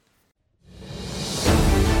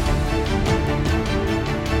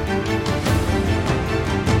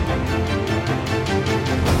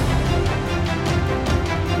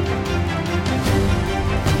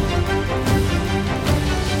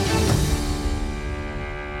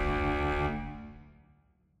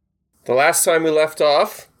The last time we left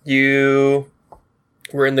off, you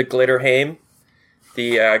were in the Glitterheim,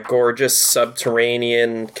 the gorgeous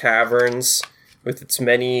subterranean caverns with its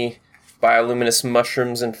many bioluminescent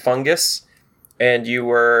mushrooms and fungus, and you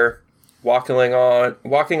were walking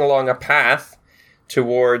along a path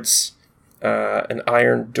towards an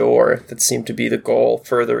iron door that seemed to be the goal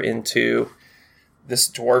further into this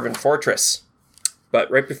dwarven fortress. But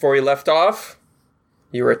right before you left off,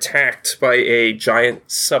 you were attacked by a giant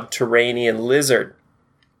subterranean lizard.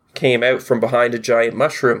 Came out from behind a giant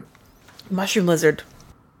mushroom. Mushroom lizard.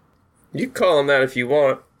 You can call him that if you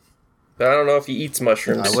want. But I don't know if he eats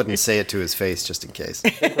mushrooms. I wouldn't say it to his face just in case.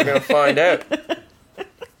 We're going to find out.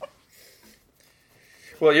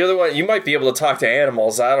 Well, you're the one. You might be able to talk to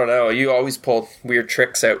animals. I don't know. You always pull weird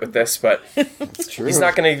tricks out with this, but It's true. he's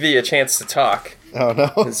not going to give you a chance to talk. Oh, no.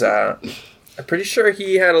 'Cause, I'm pretty sure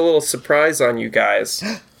he had a little surprise on you guys.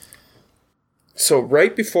 So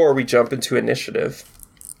right before we jump into initiative,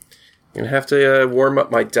 I'm going to have to warm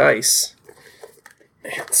up my dice.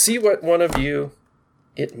 See what one of you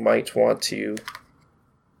it might want to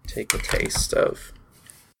take a taste of.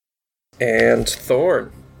 And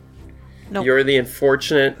Thorn, No. you're the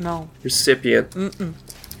unfortunate No. recipient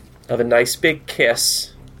of a nice big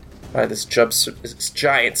kiss by this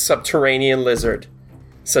giant subterranean lizard.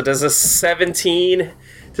 So does a 17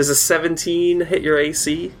 hit your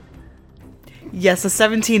AC? Yes, a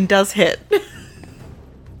 17 does hit.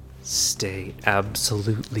 Stay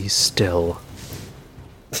absolutely still.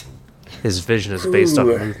 His vision is based on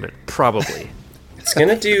movement. Probably. It's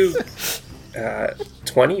gonna do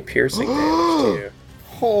 20 piercing damage to you.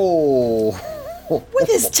 Oh. With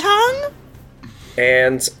his tongue?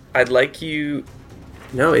 And I'd like you...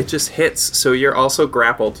 No, it just hits, so you're also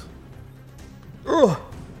grappled. Ugh.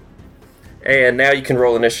 And now you can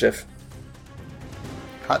roll initiative.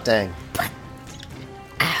 Hot dang.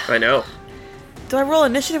 I know. Do I roll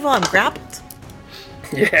initiative while I'm grappled?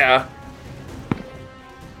 Yeah.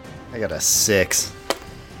 I got a 6.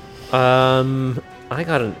 I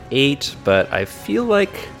got an 8, but I feel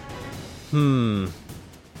like...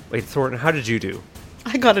 Wait, Thornton, how did you do?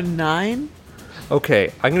 I got a 9.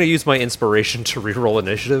 Okay, I'm going to use my inspiration to reroll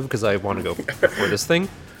initiative because I want to go for this thing.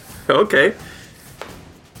 Okay.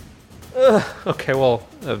 Okay, well,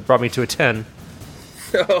 it brought me to a 10.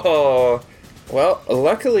 Oh, well,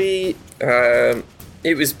 luckily,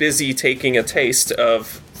 it was busy taking a taste of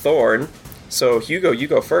Thorn. So, Hugo, you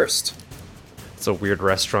go first. It's a weird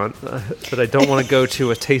restaurant, but I don't want to go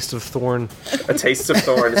to a Taste of Thorn. A Taste of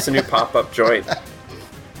Thorn. It's a new pop-up joint.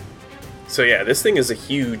 So, yeah, this thing is a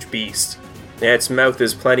huge beast. Yeah, its mouth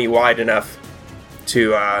is plenty wide enough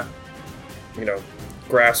to,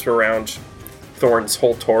 grasp around Thorn's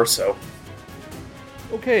whole torso.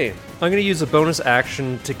 Okay, I'm going to use a bonus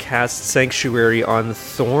action to cast Sanctuary on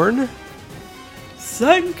Thorn.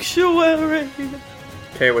 Sanctuary.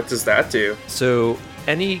 Okay, what does that do? So,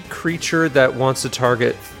 any creature that wants to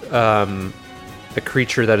target a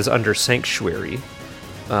creature that is under Sanctuary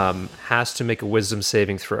has to make a Wisdom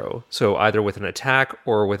saving throw. So, either with an attack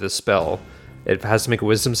or with a spell. It has to make a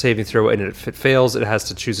Wisdom saving throw, and if it fails, it has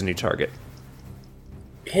to choose a new target.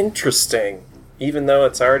 Interesting. Even though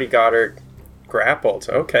it's already got her grappled.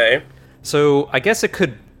 Okay. So, I guess it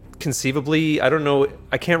could conceivably, I don't know,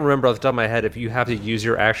 I can't remember off the top of my head if you have to use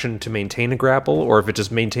your action to maintain a grapple, or if it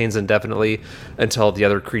just maintains indefinitely until the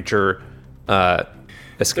other creature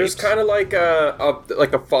escapes. There's kind of like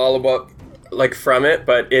a follow-up from it,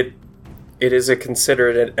 but it is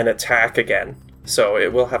considered an attack again. So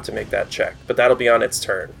it will have to make that check, but that'll be on its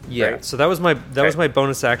turn. Yeah, right? so that was my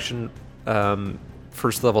bonus action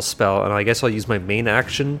first level spell, and I guess I'll use my main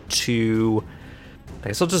action to... I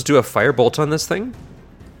guess I'll just do a firebolt on this thing.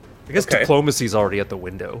 I guess diplomacy's already at the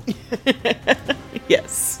window.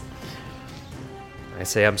 Yes. I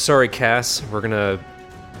say, I'm sorry, Cass. We're gonna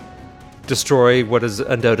destroy what is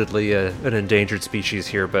undoubtedly an endangered species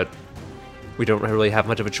here, but we don't really have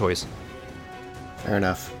much of a choice. Fair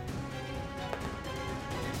enough.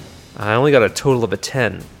 I only got a total of a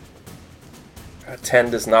 10. A 10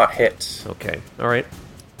 does not hit. Okay, all right.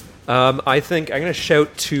 I think I'm gonna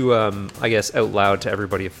shout to, I guess, out loud to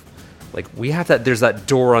everybody. If, we have that. There's that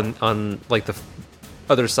door on the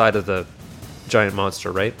other side of the giant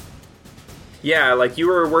monster, right? Yeah, you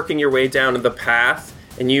were working your way down the path,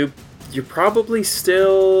 and you're probably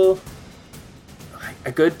still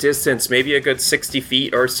a good distance, maybe a good 60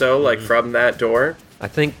 feet or so, from that door. I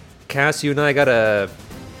think, Cass, you and I gotta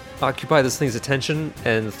occupy this thing's attention,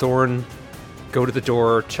 and Thorn, go to the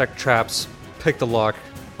door, check traps, pick the lock,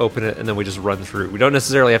 open it, and then we just run through. We don't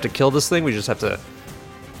necessarily have to kill this thing, we just have to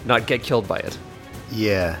not get killed by it.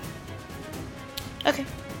 Yeah. Okay.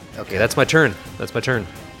 Okay, that's my turn. That's my turn.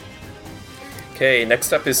 Okay,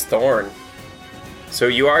 next up is Thorn. So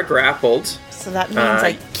you are grappled. So that means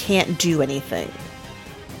I can't do anything.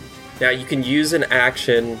 Now you can use an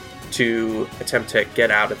action to attempt to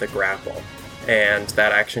get out of the grapple. And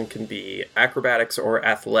that action can be acrobatics or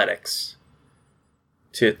athletics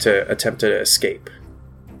to attempt to escape.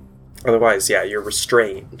 Otherwise, yeah, you're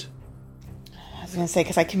restrained. I was going to say,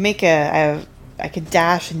 because I can make I could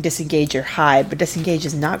dash and disengage or hide, but disengage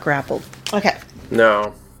is not grappled. Okay.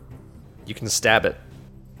 No. You can stab it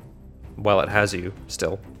while it has you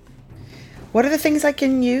still. What are the things I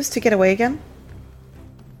can use to get away again?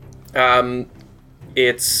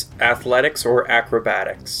 It's athletics or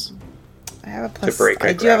acrobatics. I have a plus. To break a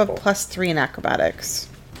I do have a grapple. +3 in acrobatics.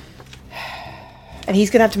 And he's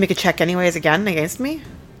gonna have to make a check anyways again against me?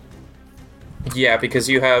 Yeah, because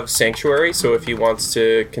you have Sanctuary, so if he wants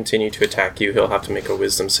to continue to attack you, he'll have to make a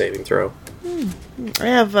wisdom saving throw. I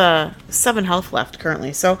have 7 health left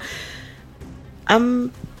currently, so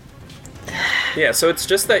Yeah, so it's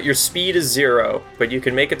just that your speed is 0, but you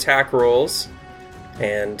can make attack rolls,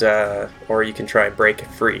 and or you can try and break it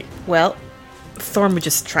free. well, Thorn would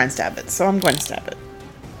just try and stab it, so I'm going to stab it.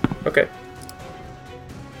 Okay.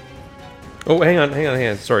 Oh, hang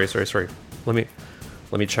on. Sorry. Let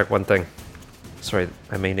me check one thing. Sorry,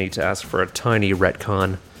 I may need to ask for a tiny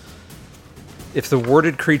retcon. If the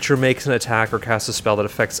warded creature makes an attack or casts a spell that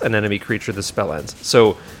affects an enemy creature, the spell ends.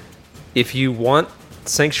 So, if you want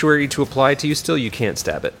Sanctuary to apply to you still, you can't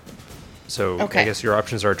stab it. So, Okay. I guess your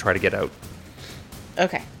options are try to get out.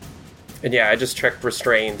 Okay. And yeah, I just checked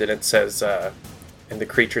Restrained, and it says, and the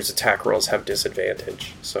creature's attack rolls have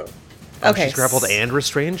disadvantage, so... Okay. She's grappled and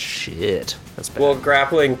restrained? Shit. That's bad. Well,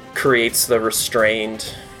 grappling creates the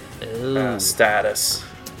Restrained Ooh. status.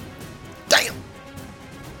 Damn.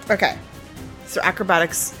 Okay. So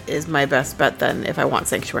acrobatics is my best bet then if I want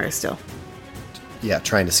Sanctuary still. Yeah,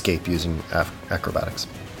 try and escape using acrobatics.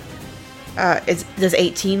 Does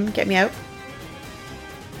 18 get me out?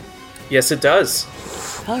 Yes, it does.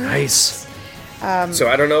 Nice. So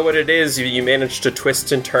I don't know what it is. You managed to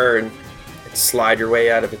twist and turn and slide your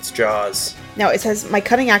way out of its jaws. Now it says my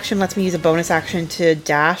cutting action lets me use a bonus action to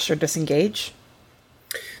dash or disengage.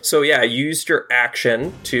 So yeah, you used your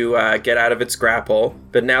action to get out of its grapple,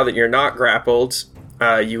 but now that you're not grappled,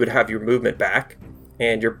 you would have your movement back,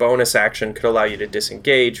 and your bonus action could allow you to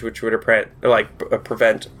disengage, which would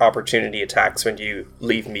prevent opportunity attacks when you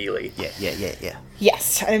leave melee. Yeah.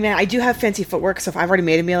 Yes. I mean, I do have fancy footwork, so if I've already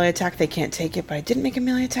made a melee attack, they can't take it, but I didn't make a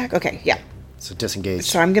melee attack? Okay, yeah. So disengage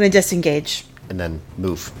So I'm going to disengage, and then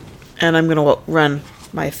move. and I'm going to run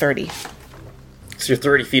my 30. So you're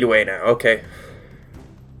 30 feet away now. Okay.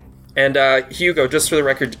 And Hugo, just for the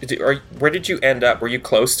record, where did you end up? Were you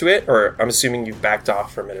close to it, or I'm assuming you backed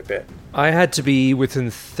off from it a bit? I had to be within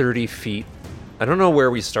 30 feet. I don't know where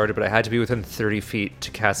we started, but I had to be within 30 feet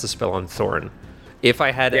to cast the spell on Thorn. If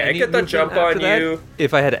I had Yeah, I any get the movement jump after on that- you.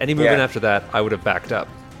 If I had any movement Yeah. after that, I would have backed up.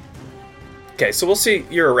 Okay, so we'll see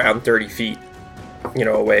you're around 30 feet,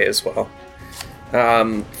 away as well.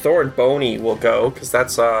 Thor and Boney will go, because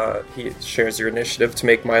that's, he shares your initiative to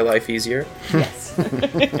make my life easier. Yes.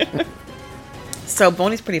 So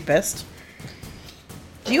Boney's pretty pissed.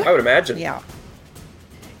 Do you? I would imagine. Yeah.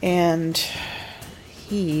 And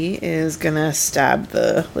he is gonna stab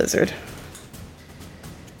the lizard.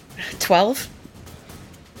 12?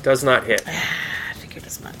 Does not hit. I figured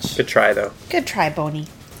as much. Good try, though. Good try, Boney.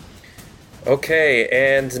 Okay,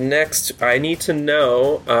 and next, I need to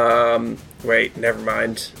know, wait, never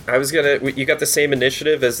mind. You got the same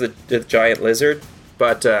initiative as the giant lizard,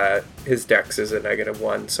 but his dex is a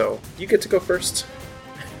 -1, so you get to go first.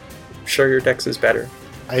 I'm sure your dex is better.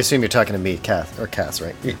 I assume you're talking to me, Cass,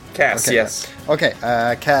 right? Cass, Okay. yes. Okay,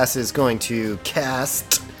 Cass is going to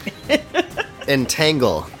cast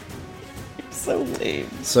Entangle. So lame.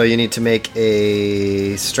 So you need to make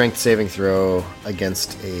a strength saving throw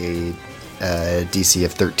against a DC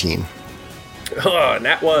of 13. Oh,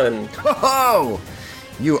 nat 1. Oh!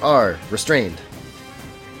 You are restrained.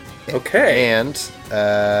 Okay. And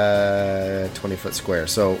 20-foot square.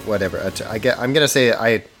 So whatever. I'm gonna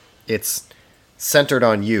say it's centered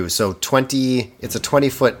on you. So 20. It's a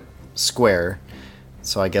 20-foot square.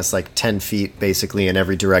 So I guess like 10 feet basically in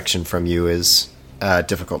every direction from you is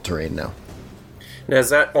difficult terrain now. Now, does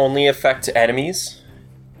that only affect enemies?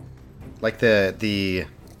 Like the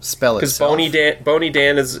spell Because itself. Boney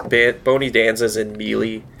Danza's in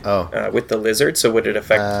melee with the lizard, so would it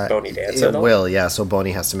affect Boney Danza It at all? will, yeah. So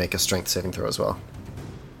Boney has to make a strength saving throw as well.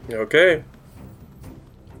 Okay.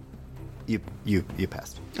 You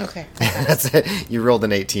passed. Okay. That's it. You rolled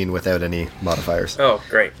an 18 without any modifiers. Oh,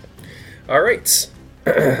 great. All right.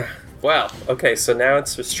 Well, okay, so now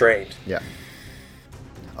it's restrained. Yeah.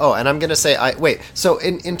 Oh, and I'm gonna say wait. So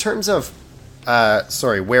in terms of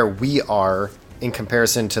where we are in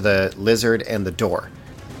comparison to the lizard and the door,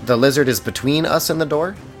 the lizard is between us and the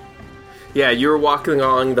door. Yeah, you were walking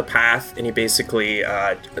along the path, and he basically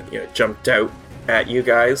jumped out at you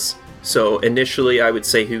guys. So initially, I would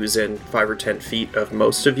say he was in 5 or 10 feet of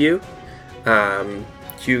most of you.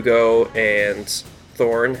 Hugo and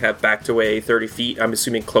Thorn have backed away 30 feet, I'm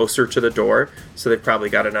assuming closer to the door. So they've probably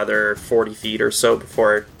got another 40 feet or so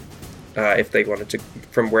before, if they wanted to,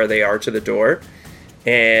 from where they are to the door.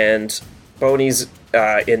 And Boney's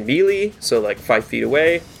in melee, so like 5 feet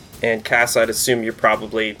away. And Cass, I'd assume you're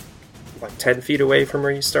probably like 10 feet away from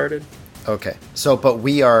where you started. Okay. So, but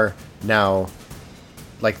we are now,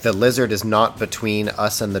 like, the lizard is not between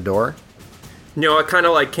us and the door? No, it kind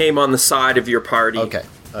of like came on the side of your party. Okay.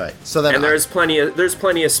 All right. So then, And there's plenty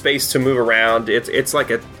of space to move around. It's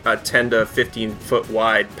like a 10 to 15 foot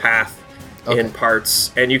wide path in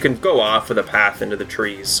parts, and you can go off of the path into the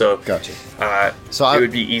trees. So gotcha. It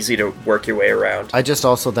would be easy to work your way around. I just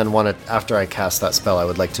also then want to, after I cast that spell, I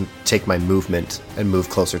would like to take my movement and move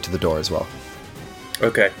closer to the door as well.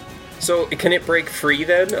 Okay. So can it break free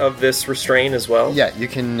then of this restraint as well? Yeah, you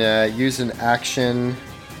can use an action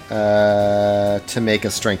to make a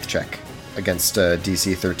strength check against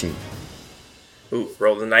DC 13. Ooh,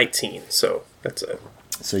 rolled a 19, so that's a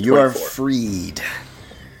So you are 24. freed.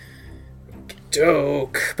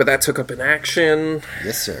 Doke. But that took up an action,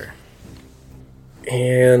 Yes, sir.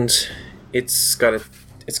 and it's got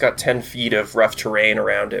 10 feet of rough terrain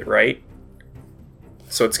around it, right?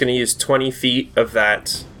 So it's going to use 20 feet of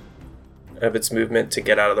its movement to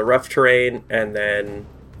get out of the rough terrain, and then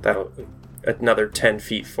that'll another 10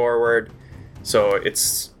 feet forward. So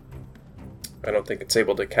I don't think it's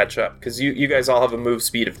able to catch up, because you guys all have a move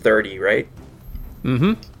speed of 30, right?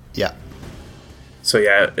 Mm-hmm. Yeah. So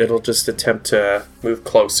yeah, it'll just attempt to move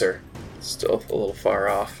closer. Still a little far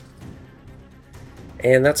off.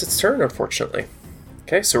 And that's its turn, unfortunately.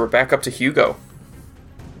 Okay, so we're back up to Hugo.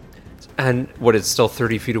 And what, it's still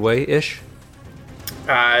 30 feet away-ish?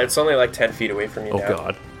 It's only like 10 feet away from you Oh, now.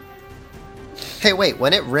 God. Hey, wait,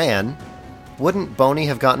 when it ran, wouldn't Boney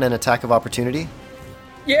have gotten an attack of opportunity?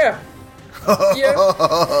 Yeah. Yeah.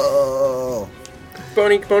 Oh,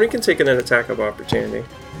 Boney can take an attack of opportunity.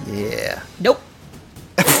 yeah. Nope.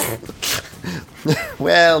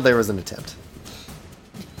 Well, there was an attempt.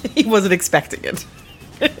 He wasn't expecting it.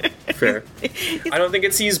 Fair. I don't think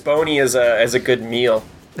it sees Boney as a good meal.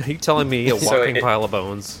 Are you telling me a So walking pile of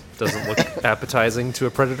bones doesn't look appetizing to a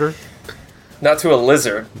predator? Not to a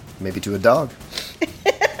lizard. Maybe to a dog.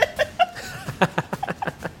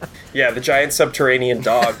 Yeah, the giant subterranean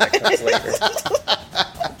dog that comes later.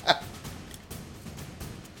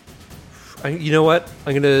 You know what?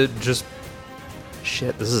 I'm gonna just...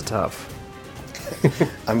 Shit, this is tough.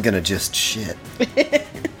 I'm gonna just shit.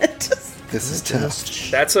 This is tough.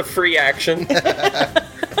 That's a free action.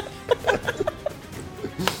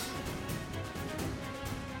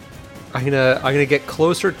 I'm gonna get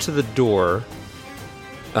closer to the door,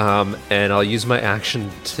 and I'll use my action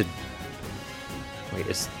to... Wait,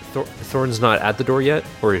 is Thorn's not at the door yet,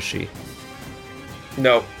 or is she?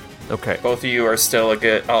 No, Okay. both of you are still a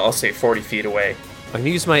good, I'll say 40 feet away. I'm gonna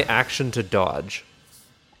use my action to dodge.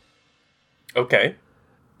 Okay.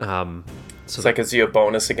 So So that gives you a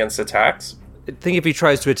bonus against attacks? I think if he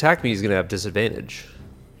tries to attack me, he's gonna have disadvantage.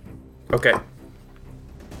 Okay.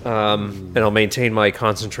 And I'll maintain my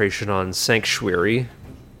concentration on Sanctuary.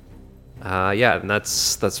 Yeah, and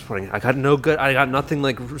that's what I got. I got nothing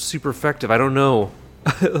like super effective. I don't know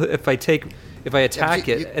if I attack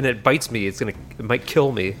you- it and it bites me, it might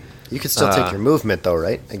kill me. You could still take your movement, though,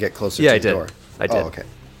 right? And get closer Yeah, to I the did. door. I did. Oh, okay.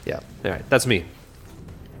 Yeah. All right, that's me.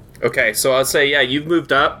 Okay, so I'll say, yeah, you've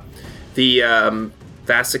moved up. The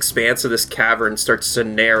vast expanse of this cavern starts to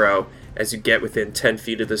narrow as you get within 10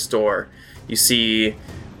 feet of this door. You see,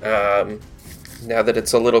 now that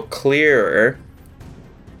it's a little clearer...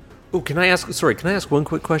 Oh, can I ask one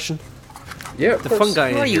quick question? Yeah, The fungi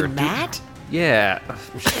in Are here. you mad? Yeah.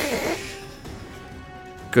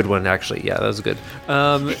 Good one, actually. Yeah, that was good.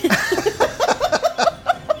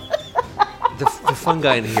 The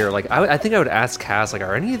fungi in here, like, I think I would ask Cass, like,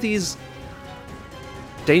 are any of these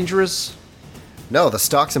dangerous? No, the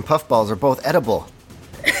stalks and puffballs are both edible.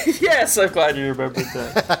 Yes, I'm glad you remembered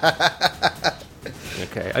that.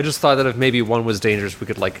 Okay, I just thought that if maybe one was dangerous, we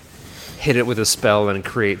could, like, hit it with a spell and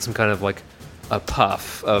create some kind of, like, a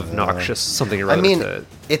puff of noxious something or other. I mean, to...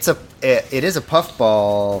 it is a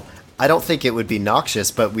puffball. I don't think it would be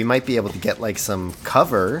noxious, but we might be able to get like some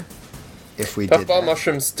cover if we did Puffball that.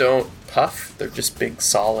 mushrooms don't puff. They're just big,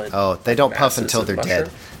 solid. Oh, they don't puff masses until of they're mushroom.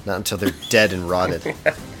 dead. Not until they're dead and rotted.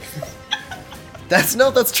 That's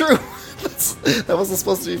true. That wasn't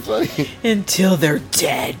supposed to be funny. Until they're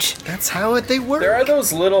dead. That's how they work. There are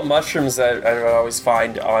those little mushrooms that I always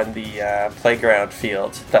find on the playground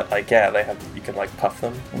field that, like, you can, like, puff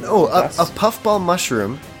them. No, a puffball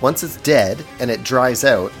mushroom, once it's dead and it dries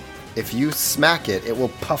out, if you smack it, it will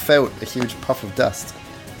puff out a huge puff of dust.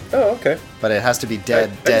 Oh, okay. But it has to be dead,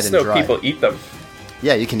 I dead just and know dry. people eat them.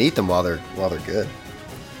 Yeah, you can eat them while they're good.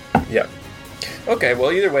 Yeah. Okay,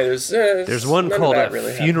 well, either way, There's one none of called that a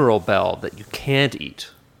really funeral bell that you can't eat.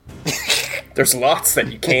 There's lots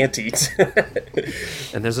that you can't eat.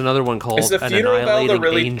 And there's another one called Is the an funeral bell the annihilating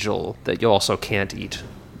really- angel that you also can't eat.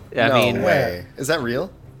 I No mean, way. Is that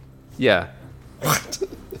real? yeah.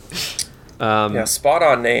 Yeah, spot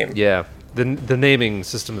on name. Yeah. The naming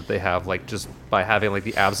system that they have, like, just by having, like,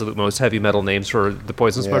 the absolute most heavy metal names for the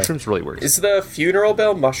poisonous Yeah. mushrooms really works. Is the funeral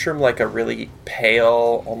bell mushroom like a really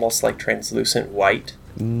pale, almost like translucent white?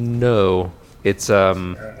 No. It's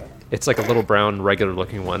like a little brown,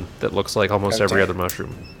 regular-looking one that looks like almost every Okay. other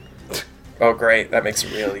mushroom. Oh, great. That makes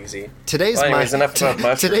it real easy. Today's Well, anyways, enough about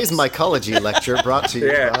mushrooms. today's mycology lecture brought to you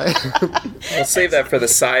Yeah. by We'll save that for the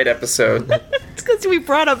side episode. It's because we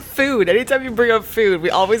brought up food. Anytime you bring up food, we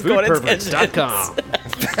always go on a tangent. Foodperverts.com.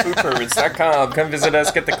 Foodperverts.com. Come visit us,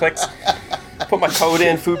 get the clicks. Put my code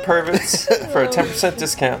in, foodperverts, for a 10%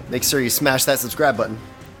 discount. Make sure you smash that subscribe button.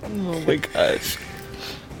 Oh my gosh.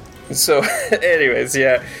 So, anyways,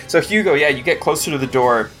 yeah. So, Hugo, yeah, you get closer to the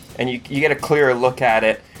door, and you get a clearer look at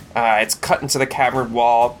it. It's cut into the cavern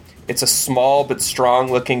wall. It's a small but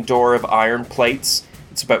strong-looking door of iron plates.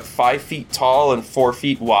 It's about 5 feet tall and 4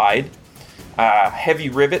 feet wide. Heavy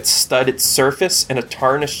rivets stud its surface, and a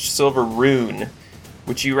tarnished silver rune,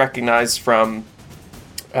 which you recognize from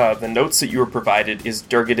the notes that you were provided, is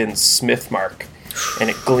Durgadin's smith mark, and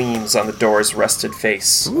it gleams on the door's rusted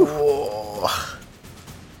face.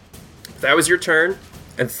 That was your turn,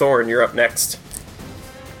 and Thorn, you're up next.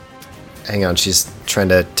 Hang on, she's trying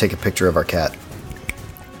to take a picture of our cat.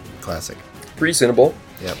 Classic. Reasonable.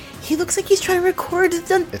 Yep. He looks like he's trying to record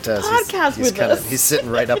the It does. podcast he's with kinda- us. He's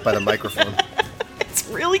sitting right up by the microphone. It's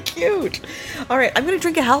really cute. All right, I'm going to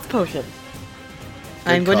drink a health potion.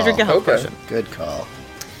 I'm going to call. drink a health Okay. potion. Good call.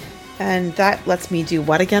 And that lets me do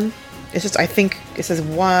what again? It's just, I think it says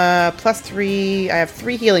 1 plus 3. I have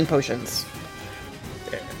 3 healing potions.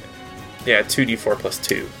 Yeah, 2d4 plus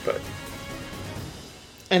 2, but...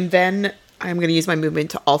 And then I'm going to use my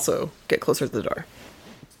movement to also get closer to the door.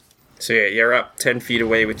 So yeah, you're up 10 feet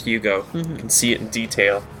away with Hugo. You can see it in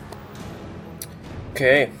detail.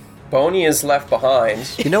 Okay. Boney is left behind.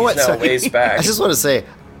 You know what? He's now Sorry. ways back. I just want to say,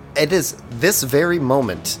 it is this very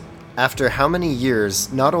moment, after how many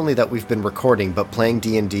years, not only that we've been recording, but playing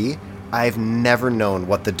D&D, I've never known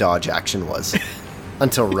what the dodge action was.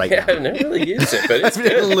 Until right Yeah, now. I never really used it, but it's I've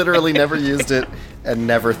good. literally never used it and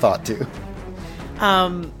never thought to.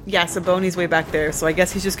 Yeah, so Boney's way back there, so I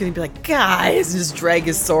guess he's just going to be like, guys, and just drag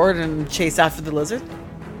his sword and chase after the lizard.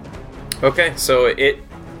 Okay, so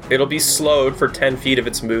it'll be slowed for 10 feet of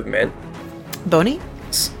its movement. Boney?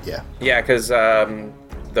 Yeah. Yeah, because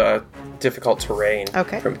the difficult terrain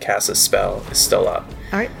from Cass's spell is still up.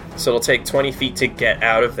 All right. So it'll take 20 feet to get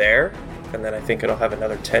out of there, and then I think it'll have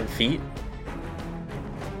another 10 feet.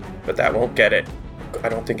 But that won't get it. I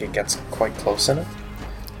don't think it gets quite close enough.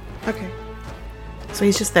 Okay. So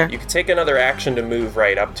he's just there. You could take another action to move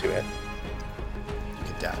right up to it. You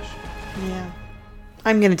could dash. Yeah.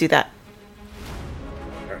 I'm going to do that.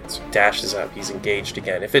 Alright, so Dash is up. He's engaged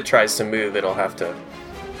again. If it tries to move, it'll have to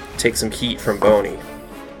take some heat from Boney.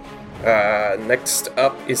 Next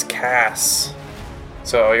up is Cass.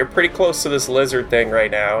 So you're pretty close to this lizard thing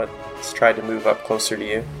right now. It's tried to move up closer to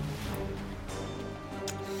you.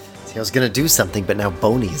 See, I was gonna do something, but now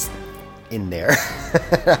Boney's in there.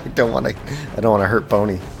 I don't want to hurt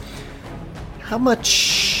Boney. How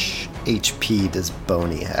much HP does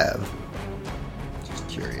Boney have? Just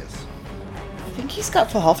curious. I think he's got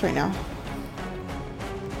full health right now.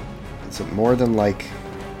 Is it more than like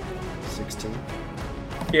 16?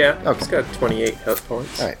 Yeah, Okay. it's got 28 health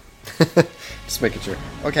points. All right. Just making sure.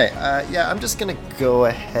 Okay, yeah, I'm just gonna go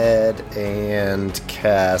ahead and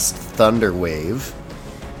cast Thunder Wave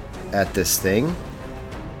at this thing.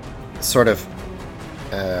 Sort of,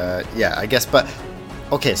 yeah, I guess. But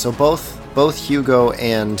okay, so both Hugo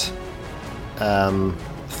and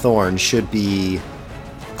Thorn should be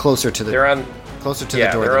closer to the. They're on. Closer to Yeah,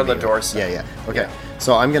 the door. they're than on the me, door right? side. Yeah. Okay.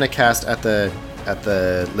 So I'm gonna cast at the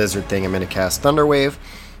lizard thing. I'm gonna cast Thunder Wave.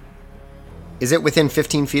 Is it within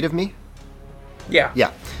 15 feet of me? Yeah.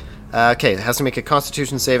 Yeah. Okay, it has to make a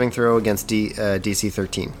Constitution saving throw against DC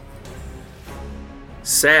 13.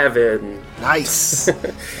 7. Nice.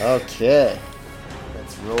 Okay.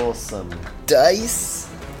 Let's roll some dice.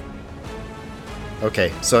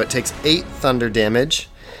 Okay, so it takes 8 thunder damage,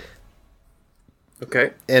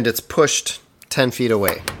 Okay. and it's pushed 10 feet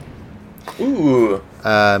away. Ooh.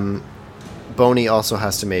 Boney also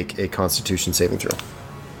has to make a Constitution saving throw.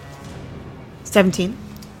 17.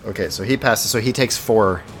 Okay, so he passes. So he takes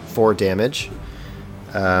 4 damage,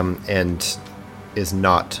 and is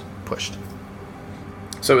not pushed.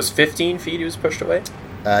 So it was 15 feet he was pushed away?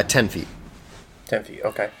 10 feet. 10 feet,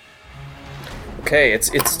 okay. Okay,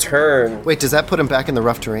 it's turn. Wait, does that put him back in the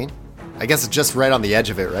rough terrain? I guess it's just right on the edge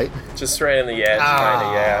of it, right? Just right on the edge,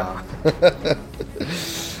 kinda,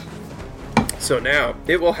 yeah. So now,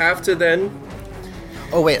 it will have to then...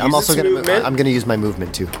 Oh wait, I'm Use also its gonna movement? I'm gonna use my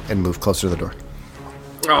movement too and move closer to the door.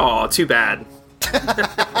 Oh, too bad.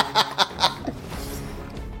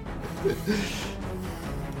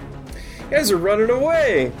 You guys are running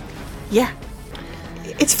away. Yeah.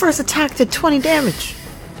 Its first attack did 20 damage.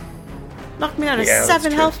 Knocked me down to Yeah, that's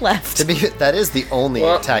 7 true. health left. To be, that is the only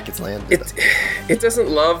Well, attack it's landed. It doesn't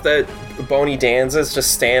love that Boney Danza's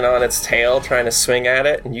just staying on its tail trying to swing at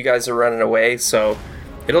it, and you guys are running away, so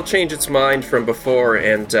it'll change its mind from before,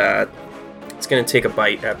 and it's going to take a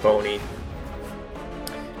bite at Boney.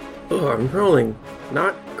 Oh, I'm rolling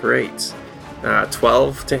not great.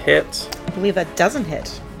 12 to hit. I believe that doesn't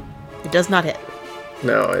hit. It does not hit.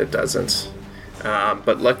 No, it doesn't.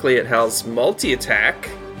 But luckily it has multi-attack,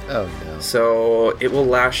 Oh no. so it will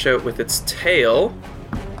lash out with its tail.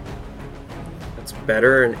 That's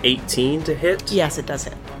better, an 18 to hit. Yes, it does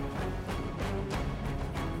hit.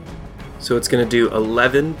 So it's going to do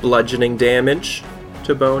 11 bludgeoning damage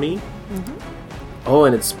to Boney. Oh,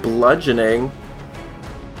 and it's bludgeoning.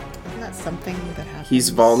 Isn't that something that happens? He's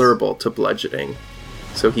vulnerable to bludgeoning,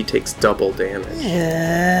 so he takes double damage.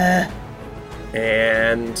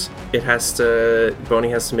 And it has to... Boney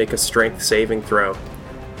has to make a strength saving throw.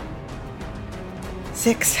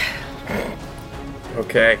 6.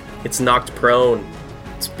 Okay, it's knocked prone.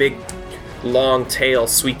 Its big, long tail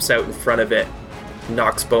sweeps out in front of it,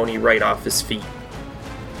 knocks Boney right off his feet.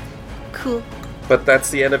 Cool. But that's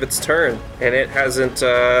the end of its turn, and it hasn't.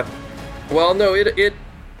 Well, no, it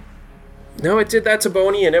did that to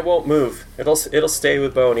Boney, and it won't move. It'll stay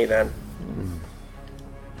with Boney then.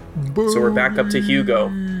 So we're back up to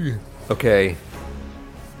Hugo. Okay.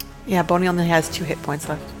 Yeah, Boney only has 2 hit points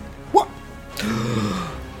left.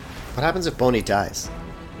 What happens if Boney dies?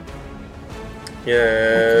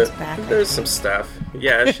 Yeah, comes back, I there's some stuff.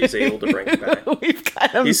 Yeah, she's able to bring it back. We've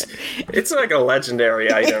got him. It's like a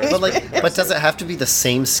legendary item. But does it have to be the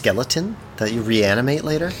same skeleton that you reanimate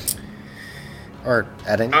later? Or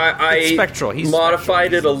adding? I Spectral. He's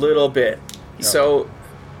modified spectral. it a little bit. So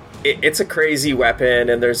it's a crazy weapon,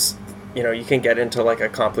 and there's, you can get into like a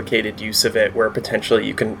complicated use of it where potentially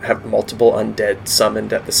you can have multiple undead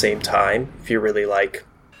summoned at the same time if you really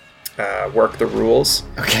work the rules.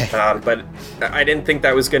 Okay. But I didn't think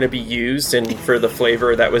that was going to be used, and for the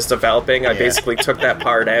flavor that was developing, I basically took that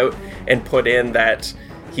part out and put in that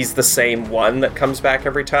he's the same one that comes back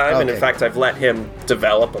every time, and in Okay. fact I've let him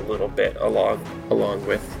develop a little bit along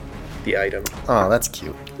with the item. Oh, that's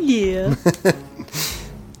cute. Yeah.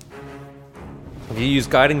 You use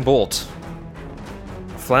Guiding Bolt.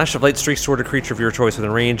 Flash of light streaks toward a creature of your choice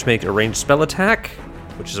within range. Make a ranged spell attack,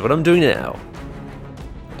 which is what I'm doing now.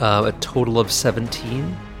 A total of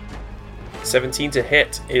 17. 17 to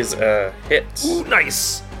hit is a hit. Ooh,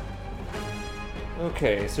 nice!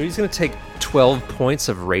 Okay, so he's going to take 12 points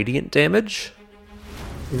of radiant damage.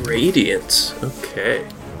 Radiant. Okay.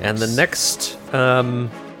 And the next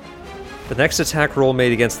attack roll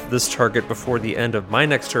made against this target before the end of my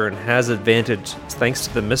next turn has advantage thanks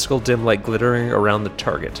to the mystical dim light glittering around the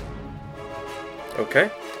target. Okay.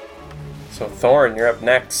 So Thorn, you're up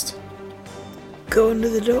next. Go into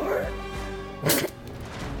the door.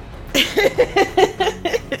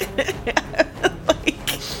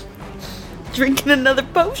 Like, drinking another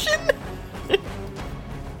potion?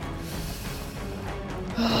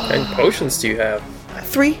 How many potions do you have?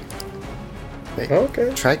 3. Wait,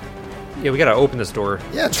 Okay. Try. Yeah, we gotta open this door.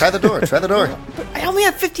 Yeah, try the door. Try the door. I only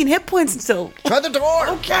have 15 hit points until. Try the door.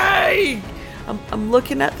 Okay! I'm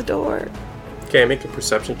looking at the door. Okay, make a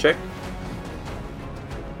perception check.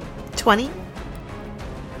 20.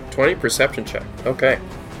 20 perception check. Okay.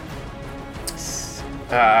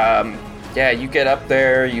 Yeah, you get up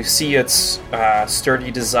there, you see its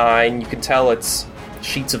sturdy design, you can tell it's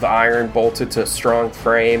sheets of iron bolted to a strong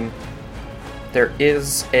frame. There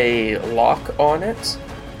is a lock on it,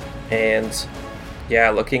 and Yeah,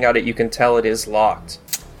 looking at it, you can tell it is locked.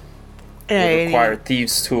 It required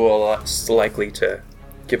Thieves' Tool likely to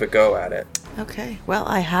give a go at it. Okay, well,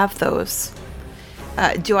 I have those.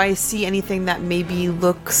 Do I see anything that maybe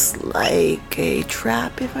looks like a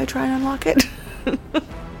trap if I try and unlock it?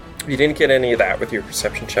 You didn't get any of that with your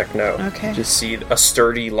perception check, no. Okay. You just see a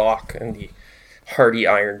sturdy lock and the hardy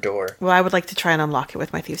iron door. Well, I would like to try and unlock it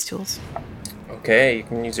with my Thieves' Tools. Okay, you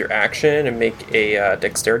can use your action and make a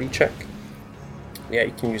dexterity check. Yeah,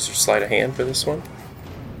 you can use your sleight of hand for this one.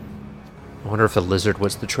 I wonder if the lizard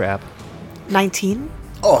was the trap. 19?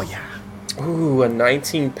 Oh, yeah. Ooh, a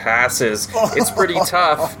 19 passes. It's pretty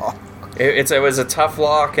tough. It was a tough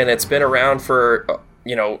lock, and it's been around for,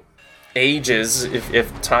 ages, if you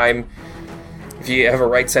have a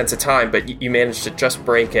right sense of time, but you managed to just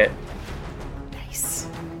break it. Nice.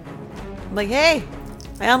 I'm like, hey,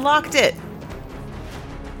 I unlocked it.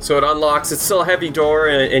 So it unlocks. It's still a heavy door,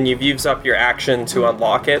 and you've used up your action to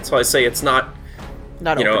unlock it, so I say it's not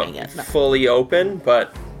opening yet. No. fully open,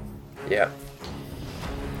 but yeah.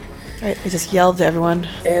 Alright, I just yelled to everyone.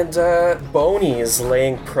 And Boney is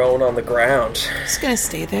laying prone on the ground. Just gonna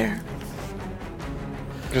stay there.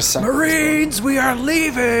 Marines, we are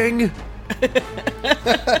leaving!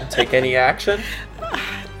 Take any action?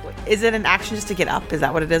 Is it an action just to get up? Is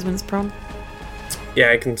that what it is when it's prone? Yeah,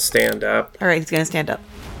 I can stand up. Alright, he's gonna stand up.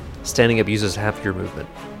 Standing up uses half your movement.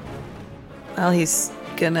 Well, he's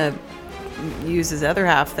gonna use his other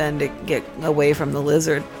half then to get away from the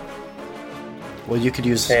lizard. Well, you could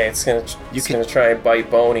use... Okay, it's gonna try and bite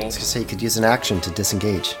Boney. I was going to say, you could use an action to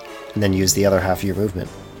disengage, and then use the other half of your movement.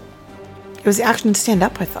 It was the action to stand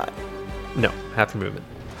up, I thought. No, half your movement.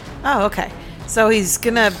 Oh, okay. So he's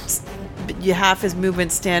gonna half his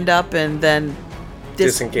movement stand up and then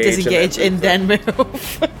disengage and then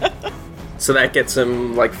move. So that gets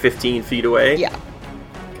him like 15 feet away? Yeah.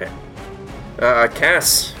 Okay.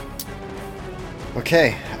 Cass.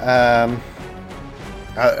 Okay,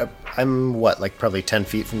 I'm what, probably 10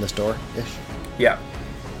 feet from this door-ish? Yeah.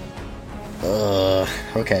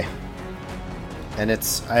 Okay. And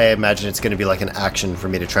I imagine it's going to be like an action for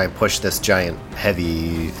me to try and push this giant,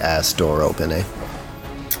 heavy-ass door open, eh?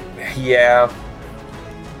 Yeah.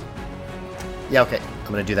 Yeah, okay.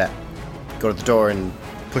 I'm going to do that. Go to the door and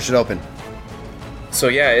push it open. So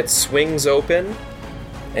yeah, it swings open,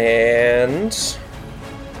 and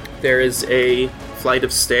there is a flight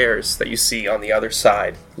of stairs that you see on the other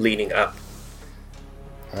side leading up.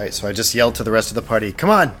 Alright, so I just yelled to the rest of the party, come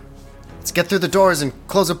on! Let's get through the doors and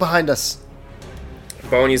close it behind us.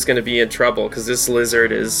 Boney's going to be in trouble because this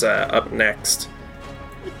lizard is up next.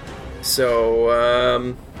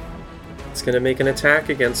 So, it's going to make an attack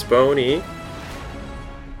against Boney.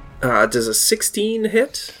 Does a 16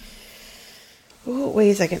 hit? Ooh, wait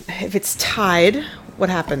a second. If it's tied, what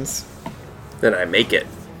happens? Then I make it.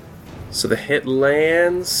 So the hit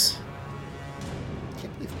lands. I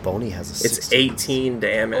can't believe Boney has a 16. It's 18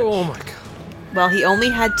 damage. Oh my god. Well, he only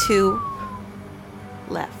had 2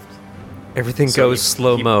 left. Everything So goes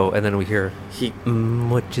slow-mo, and then we hear,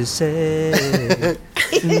 what you say,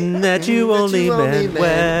 that you only meant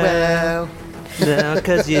well, now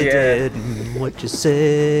cause you did, what you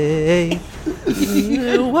say,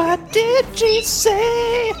 what did you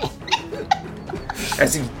say?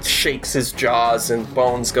 As he shakes his jaws and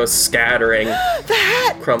bones go scattering,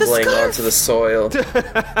 crumbling onto the soil.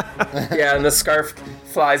 Yeah, and the scarf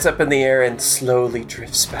flies up in the air and slowly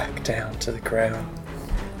drifts back down to the ground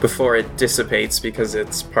before it dissipates because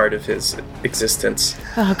it's part of his existence.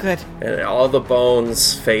 Oh, good. And all the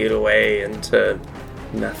bones fade away into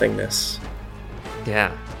nothingness.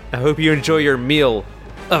 Yeah. I hope you enjoy your meal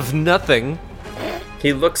of nothing.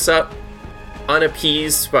 He looks up,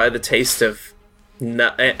 unappeased by the taste of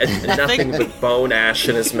nothing but bone ash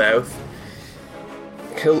in his mouth.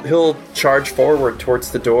 He'll charge forward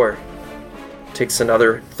towards the door. Takes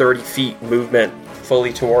another 30 feet movement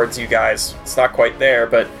fully towards you guys. It's not quite there,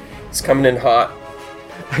 but it's coming in hot.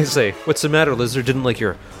 I say, what's the matter, lizard? Didn't like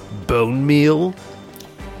your bone meal?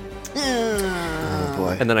 Oh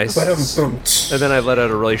boy. And then I let out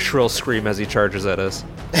a really shrill scream as he charges at us.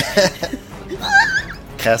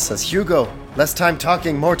 Cass says, Hugo, less time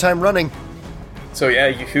talking, more time running. So yeah,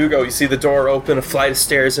 Hugo, you see the door open, a flight of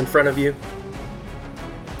stairs in front of you,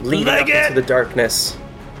 leading up into the darkness.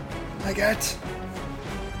 I got.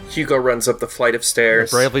 Hugo runs up the flight of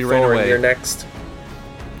stairs. Bravely ran Faerun, away. You're next.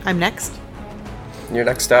 I'm next. You're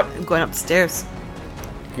next up. I'm going up the stairs.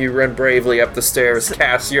 You run bravely up the stairs.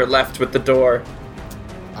 Cass, you're left with the door.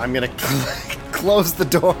 I'm gonna close the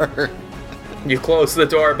door. You close the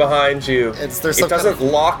door behind you. It Doesn't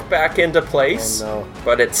lock back into place, Oh, no.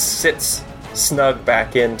 but it sits snug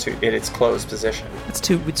back into its closed position.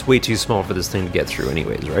 It's way too small for this thing to get through,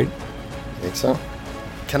 anyways, right? I think so.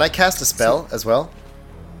 Can I cast a spell as well?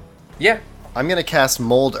 Yeah. I'm gonna cast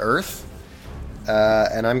Mold Earth,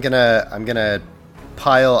 and I'm gonna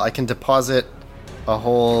pile. I can deposit a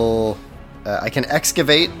whole. I can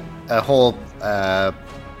excavate a whole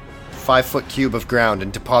 5-foot cube of ground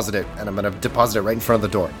and deposit it, and I'm gonna deposit it right in front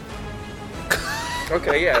of the door.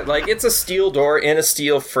 Okay, yeah, like it's a steel door in a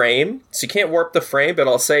steel frame, so you can't warp the frame, but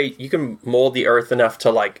I'll say you can mold the earth enough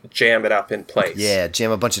to like jam it up in place. Yeah, jam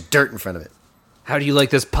a bunch of dirt in front of it. How do you like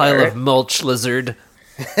this pile of mulch, lizard?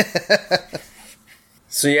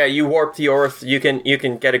 So yeah, you warp the earth. You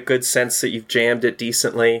can get a good sense that you've jammed it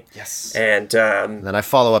decently. Yes. And then I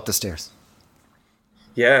follow up the stairs.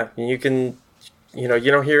 Yeah, you can. You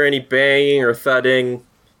don't hear any banging or thudding.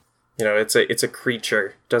 It's a creature.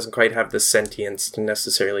 It doesn't quite have the sentience to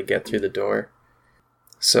necessarily get through the door.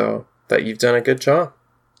 So that you've done a good job.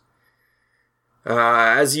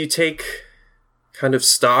 As you take kind of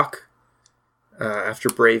stock after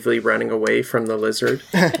bravely running away from the lizard,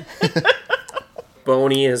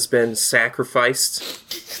 Boney has been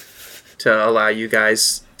sacrificed to allow you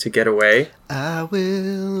guys to get away. I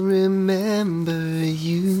will remember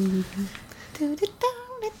you.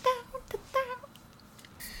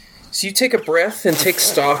 So you take a breath and take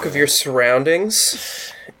stock of your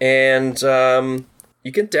surroundings, and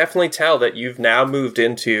you can definitely tell that you've now moved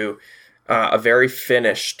into a very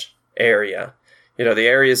finished area. The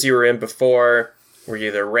areas you were in before were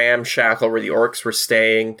either ramshackle, where the orcs were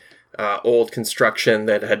staying, old construction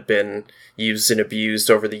that had been used and abused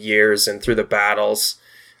over the years and through the battles,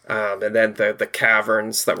 and then the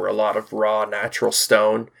caverns that were a lot of raw natural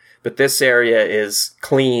stone. But this area is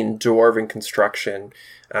clean dwarven construction,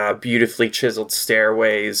 beautifully chiseled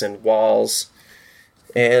stairways and walls,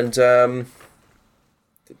 and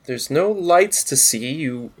there's no lights to see.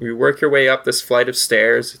 You work your way up this flight of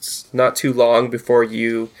stairs. It's not too long before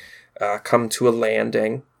you come to a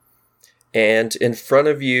landing, and in front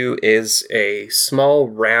of you is a small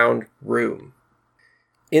round room.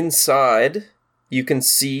 Inside, you can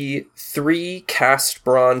see 3 cast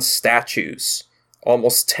bronze statues,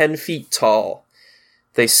 almost 10 feet tall.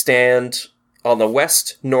 They stand on the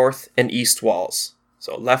west, north, and east walls.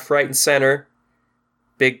 So left, right, and center,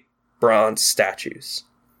 big bronze statues.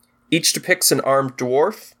 Each depicts an armed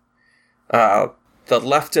dwarf. The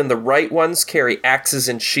left and the right ones carry axes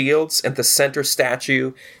and shields, and the center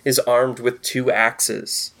statue is armed with 2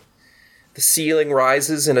 axes. The ceiling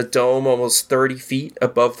rises in a dome almost 30 feet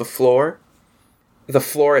above the floor. The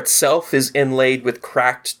floor itself is inlaid with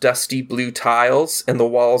cracked, dusty blue tiles, and the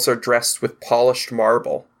walls are dressed with polished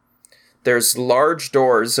marble. There's large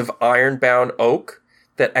doors of iron-bound oak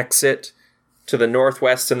that exit to the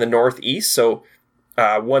northwest and the northeast, so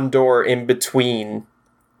one door in between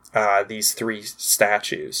these 3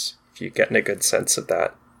 statues, if you're getting a good sense of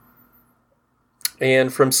that.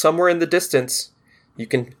 And from somewhere in the distance, you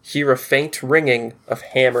can hear a faint ringing of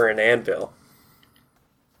hammer and anvil.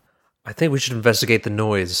 I think we should investigate the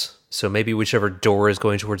noise. So maybe whichever door is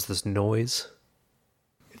going towards this noise.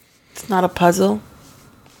 It's not a puzzle.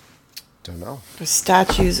 Don't know. There's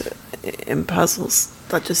statues in puzzles.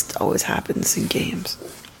 That just always happens in games.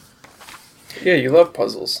 Yeah, you love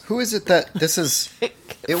puzzles. Who is it that this is?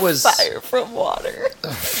 It was Fire from water.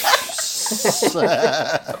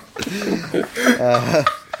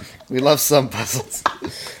 We love some puzzles.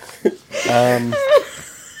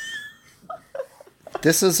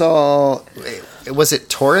 This is all. Was it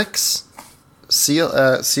Toric's seal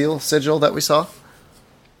sigil that we saw?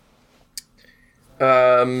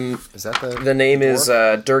 Is that the name is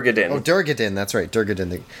Durgadin. Oh, Durgadin. That's right,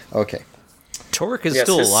 Durgadin. Okay. Torek is yes,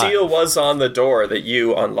 still his alive. seal was on the door that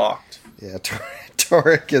you unlocked. Yeah,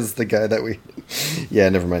 Toric is the guy that we... Yeah,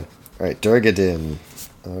 never mind. All right, Durgadin.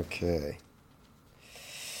 Okay.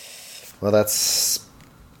 Well, that's...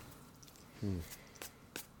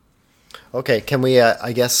 Okay, can we,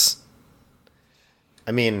 I guess...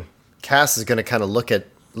 I mean, Cass is going to kind of look at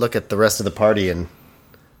the rest of the party and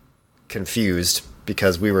confused,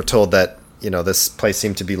 because we were told that, this place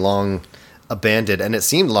seemed to be long abandoned, and it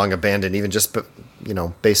seemed long abandoned even just,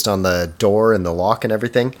 based on the door and the lock and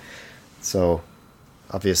everything. So,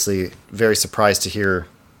 obviously, very surprised to hear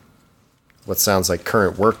what sounds like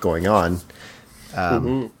current work going on.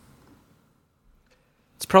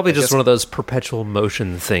 It's probably just one of those perpetual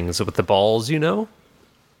motion things with the balls, I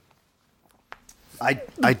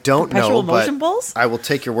don't Perpetual know, motion but balls? I will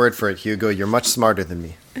take your word for it, Hugo. You're much smarter than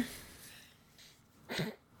me.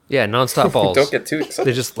 Yeah, non-stop balls. Don't get too excited.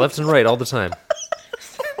 They're just left and right all the time.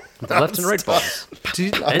 The left and right balls.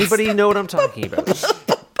 Do anybody know what I'm talking about?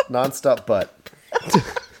 nonstop butt.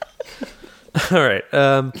 All right.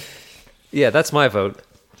 Yeah, that's my vote.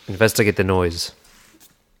 Investigate the noise.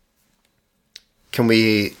 Can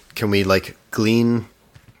we like glean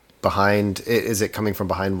behind? Is it coming from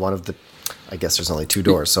behind one of the? I guess there's only 2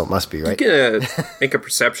 doors, so it must be, right? You can make a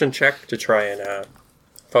perception check to try and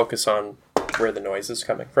focus on where the noise is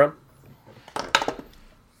coming from.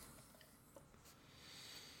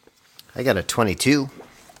 I got a 22.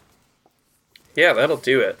 Yeah, that'll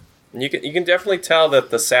do it. And you can definitely tell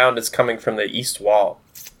that the sound is coming from the east wall,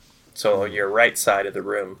 so your right side of the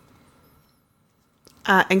room.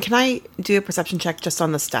 And can I do a perception check just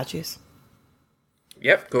on the statues?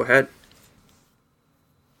 Yep, go ahead.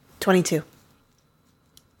 22.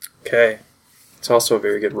 Okay. It's also a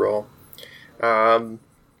very good roll.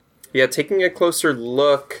 Yeah, taking a closer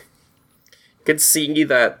look, you can see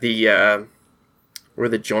that the where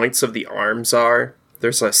the joints of the arms are,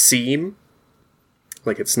 there's a seam.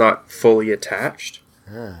 Like it's not fully attached.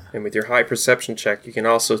 And with your high perception check, you can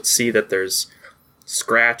also see that there's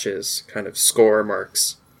scratches, kind of score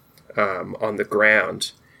marks, on the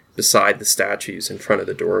ground beside the statues in front of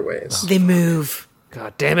the doorways. They move.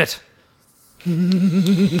 God damn it.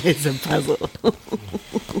 It's a puzzle.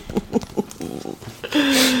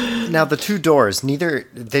 Now the 2 doors,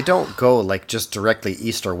 they don't go like just directly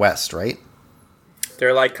east or west, right?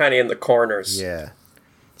 They're like kind of in the corners. Yeah.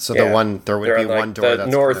 So there would be like one door the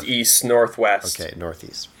that's northeast, northwest. Okay,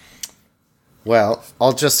 northeast. Well,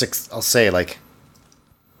 I'll say like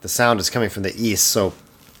the sound is coming from the east, so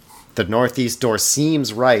the northeast door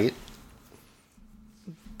seems right.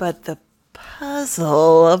 But the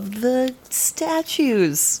puzzle of the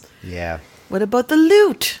statues. Yeah. What about the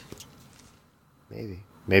loot?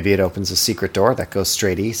 Maybe it opens a secret door that goes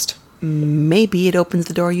straight east. Maybe it opens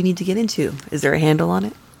the door you need to get into. Is there a handle on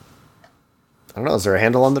it? I don't know. Is there a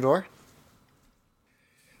handle on the door?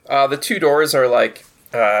 The 2 doors are like,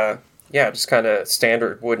 just kind of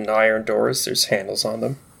standard wooden iron doors. There's handles on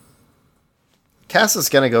them. Cass is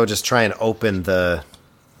going to go just try and open the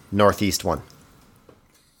northeast one.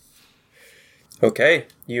 Okay,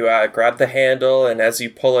 you grab the handle, and as you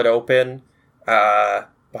pull it open,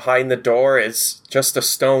 behind the door is just a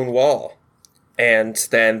stone wall. And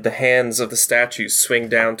then the hands of the statues swing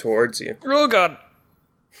down towards you. Oh, God.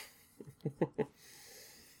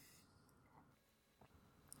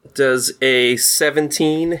 Does a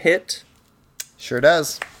 17 hit? Sure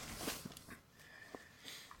does.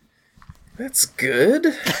 That's good.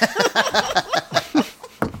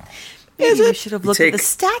 Maybe we should have looked at the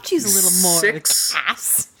statues a little more.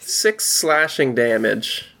 6 slashing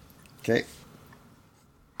damage. Okay.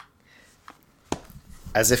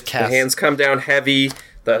 As if Cass... The hands come down heavy.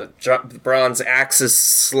 The bronze axes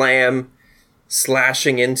slam,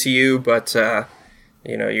 slashing into you, but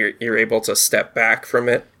you're able to step back from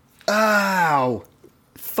it. Ow!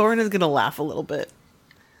 Thorn is gonna laugh a little bit.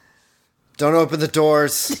 Don't open the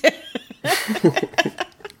doors.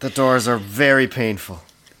 The doors are very painful.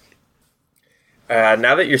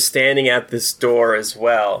 Now that you're standing at this door as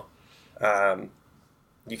well,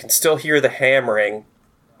 you can still hear the hammering,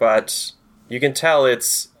 but you can tell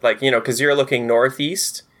it's like, because you're looking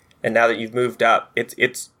northeast, and now that you've moved up,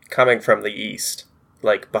 it's coming from the east,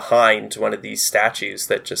 like behind one of these statues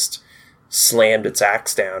that just slammed its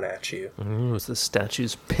axe down at you. Oh, it's the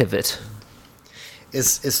statue's pivot.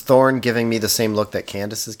 Is Thorn giving me the same look that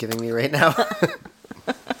Candace is giving me right now?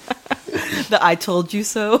 The I told you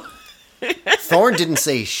so. Thorn didn't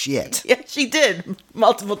say shit. Yeah, she did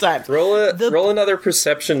multiple times. Roll another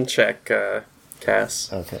perception check,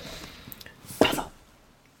 Cass. Okay.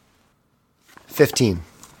 15.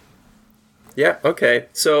 Yeah, okay.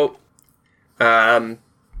 So,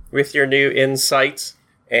 with your new insight,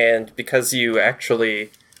 and because you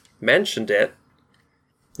actually mentioned it,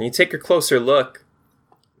 when you take a closer look,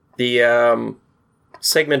 the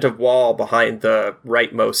segment of wall behind the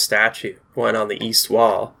rightmost statue, one on the east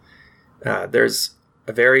wall, there's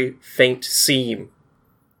a very faint seam.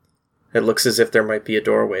 It looks as if there might be a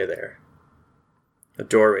doorway there. A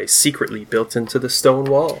doorway secretly built into the stone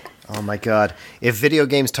wall. Oh my god. If video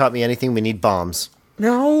games taught me anything, we need bombs.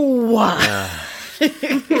 No!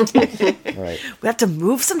 Right. We have to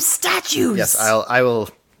move some statues! Yes,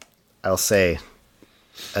 I'll say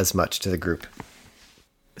as much to the group.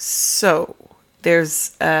 So,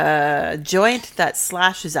 there's a joint that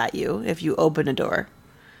slashes at you if you open a door.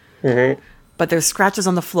 Mm-hmm. But there's scratches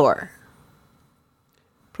on the floor.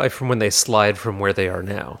 Probably from when they slide from where they are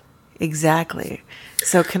now. Exactly.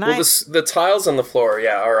 So can Well, the tiles on the floor,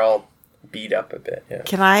 are all beat up a bit. Yeah.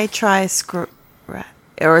 Can I try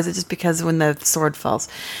or is it just because when the sword falls?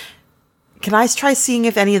 Can I try seeing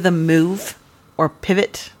if any of them move or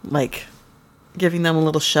pivot, like giving them a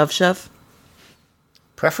little shove?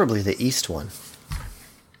 Preferably the east one.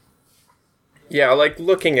 Yeah, like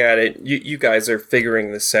looking at it, you guys are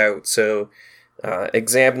figuring this out. So,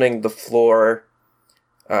 examining the floor,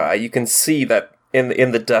 you can see that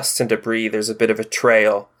in the dust and debris, there's a bit of a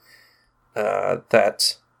trail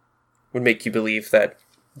that would make you believe that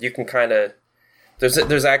you can kind of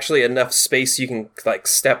there's actually enough space you can like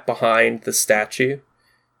step behind the statue,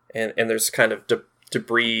 and there's kind of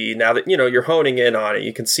debris. Now that you're honing in on it,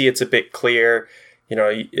 you can see it's a bit clear.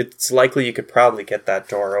 It's likely you could probably get that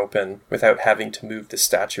door open without having to move the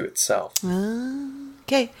statue itself.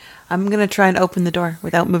 Okay, I'm going to try and open the door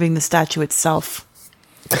without moving the statue itself.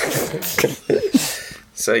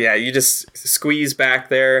 So yeah, you just squeeze back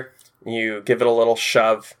there, you give it a little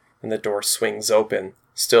shove, and the door swings open.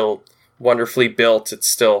 Still wonderfully built, it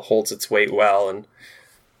still holds its weight well, and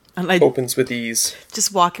I opens with ease.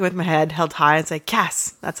 Just walking with my head held high and say,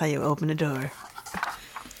 Cass, that's how you open a door.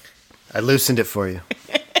 I loosened it for you.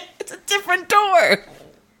 It's a different door.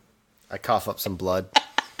 I cough up some blood.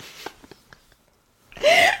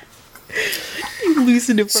 You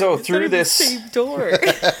loosened it for so me. Through this same door.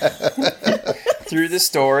 Through this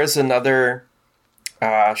door is another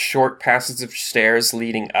short passage of stairs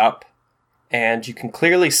leading up, and you can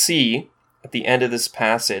clearly see at the end of this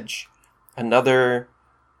passage another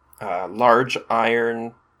large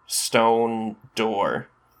iron stone door.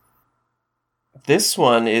 This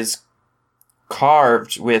one is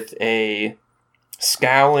carved with a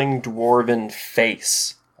scowling dwarven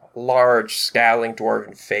face. A large scowling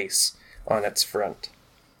dwarven face on its front.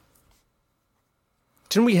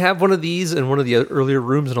 Didn't we have one of these in one of the earlier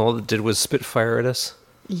rooms and all it did was spit fire at us?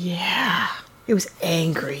 Yeah. It was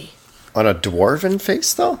angry. On a dwarven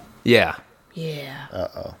face, though? Yeah. Yeah.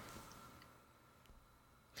 Uh-oh.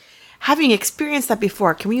 Having experienced that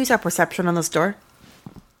before, can we use our perception on this door?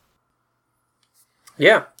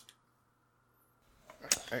 Yeah.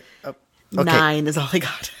 Okay. 9 is all I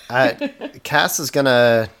got. Cass is going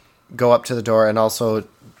to go up to the door and also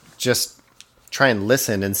just try and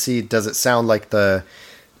listen and see, does it sound like the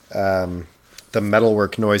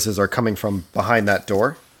metalwork noises are coming from behind that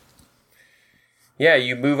door? Yeah,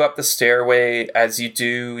 you move up the stairway. As you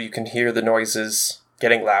do, you can hear the noises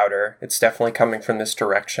getting louder. It's definitely coming from this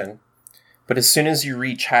direction. But as soon as you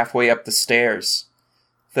reach halfway up the stairs,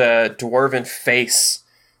 the dwarven face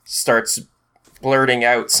starts blurting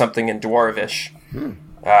out something in Dwarvish.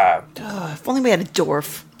 If only we had a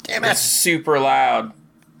dwarf. Damn It's super loud.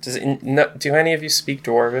 Do any of you speak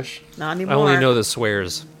Dwarvish? Not anymore. I only know the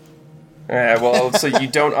swears. Well, so you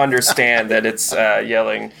don't understand that it's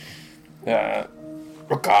yelling,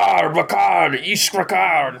 Rakard, Ish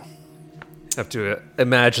Rakard. I have to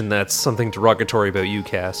imagine that's something derogatory about you,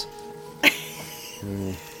 Cass.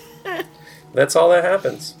 That's all that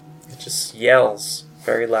happens. It just yells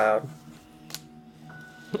very loud.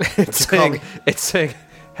 It's saying,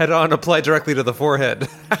 head on, apply directly to the forehead.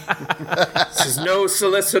 This is no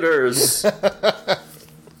solicitors.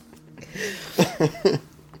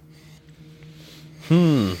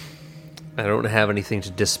 I don't have anything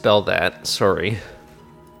to dispel that, sorry.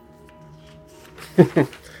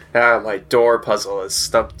 My door puzzle has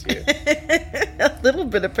stumped you. A little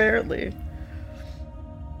bit, apparently.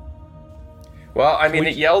 Well, I mean,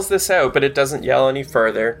 it yells this out, but it doesn't yell any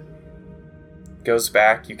further. Goes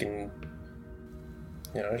back, you can...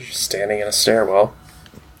 you're just standing in a stairwell.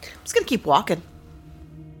 I'm just gonna keep walking.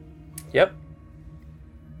 Yep.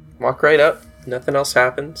 Walk right up. Nothing else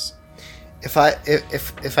happens. If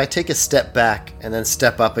I take a step back and then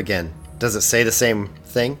step up again, does it say the same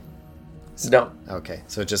thing? No. Okay,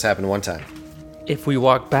 so it just happened one time. If we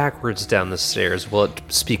walk backwards down the stairs, will it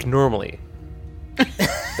speak normally?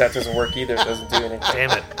 That doesn't work either. It doesn't do anything.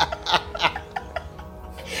 Damn it.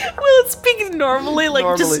 Will it speak normally?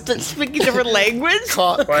 Like, just speaking different language?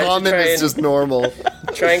 Common is just normal.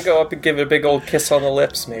 Try and go up and give it a big old kiss on the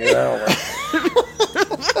lips. Maybe that'll work.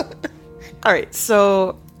 Alright,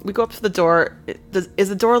 so we go up to the door. Is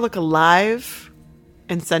the door look alive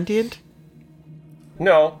and sentient?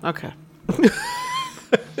 No. Okay.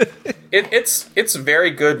 It's very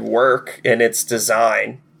good work in its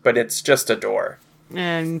design, but it's just a door.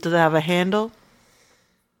 And does it have a handle?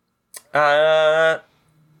 No.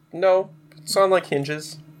 It's on like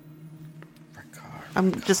hinges.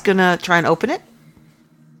 I'm just gonna try and open it.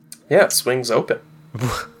 Yeah, it swings open.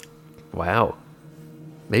 Wow.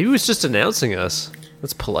 Maybe it was just announcing us.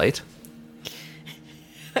 That's polite.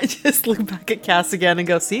 I just look back at Cass again and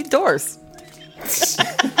go, see, doors.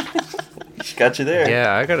 She got you there.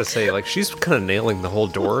 Yeah, I gotta say, like, she's kind of nailing the whole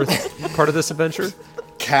door part of this adventure.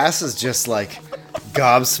 Cass is just like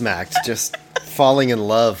gobsmacked, just falling in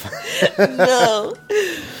love. No.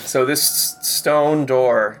 So this stone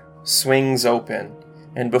door swings open,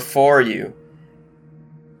 and before you,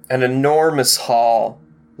 an enormous hall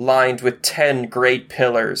lined with 10 great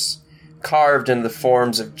pillars, carved in the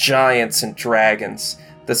forms of giants and dragons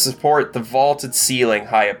that support the vaulted ceiling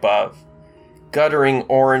high above. Guttering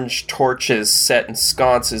orange torches set in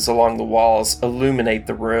sconces along the walls illuminate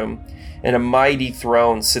the room, and a mighty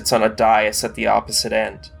throne sits on a dais at the opposite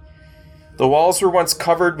end. The walls were once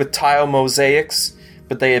covered with tile mosaics,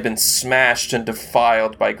 but they had been smashed and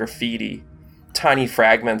defiled by graffiti. Tiny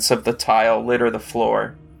fragments of the tile litter the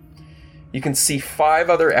floor. You can see 5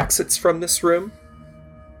 other exits from this room.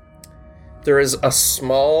 There is a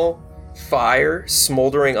small fire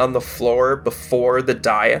smoldering on the floor before the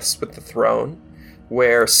dais with the throne,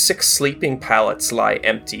 where 6 sleeping pallets lie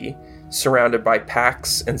empty, surrounded by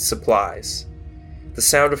packs and supplies. The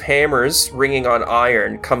sound of hammers ringing on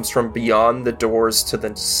iron comes from beyond the doors to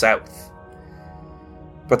the south.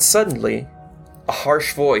 But suddenly, a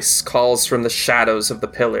harsh voice calls from the shadows of the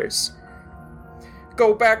pillars.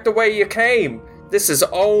 Go back the way you came! This is the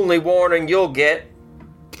only warning you'll get!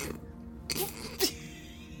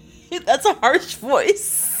 That's a harsh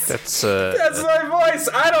voice. That's my voice!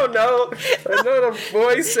 I don't know! Another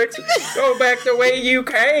voice. Go back the way you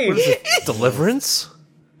came! Deliverance?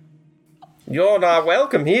 You're not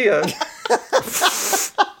welcome here.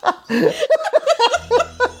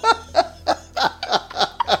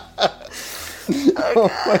 Oh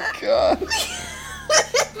my god.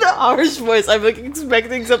 The harsh voice. I'm like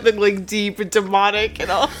expecting something like deep and demonic and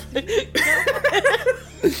all. Well,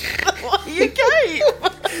 you came.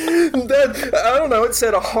 I don't know, it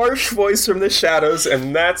said a harsh voice from the shadows,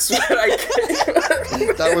 and that's what I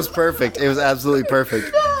came. That was perfect. It was absolutely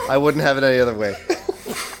perfect. I wouldn't have it any other way.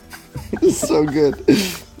 So good.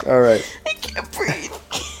 All right. I can't breathe.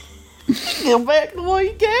 Go back the way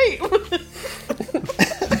you came.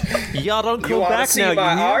 Y'all don't You go want to back see now,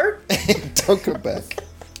 my you hear? art? Don't go back.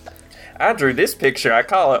 I drew this picture. I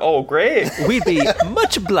call it Old Greg. We'd be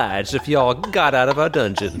much obliged if y'all got out of our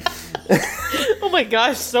dungeon. Oh my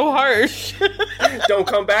gosh, so harsh. Don't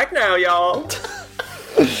come back now, y'all.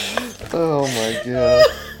 Oh my god.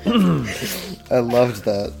 I loved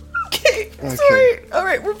that. Okay, sorry. All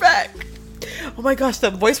right, we're back. Oh my gosh,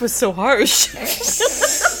 that voice was so harsh. I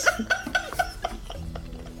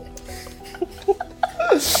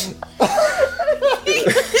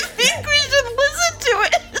think we should listen to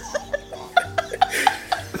it.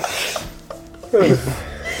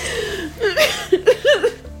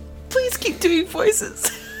 Please keep doing voices.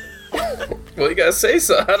 Well, you gotta say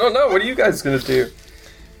so. I don't know. What are you guys gonna do?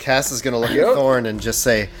 Cass is gonna look at Thorn and just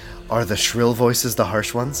say, "Are the shrill voices the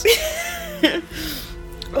harsh ones?"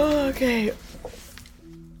 Oh, okay.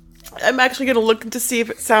 I'm actually gonna look to see if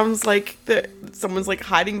it sounds like that someone's like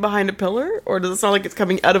hiding behind a pillar, or does it sound like it's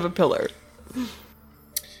coming out of a pillar?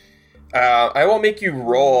 I won't make you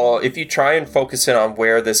roll. If you try and focus in on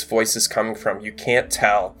where this voice is coming from, you can't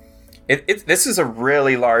tell. This is a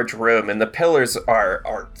really large room, and the pillars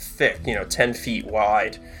are thick, 10 feet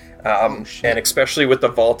wide. And especially with the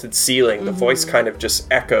vaulted ceiling, the voice kind of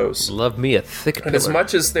just echoes. Love me a thick pillar. And as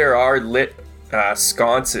much as there are lit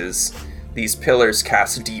sconces, these pillars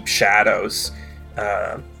cast deep shadows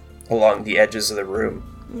along the edges of the room.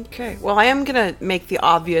 Okay. Well, I am gonna make the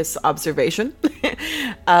obvious observation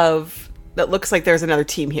of that looks like there's another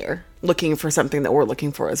team here looking for something that we're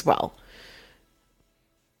looking for as well.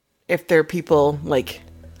 If there are people like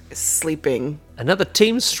sleeping. Another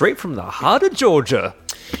team straight from the heart of Georgia.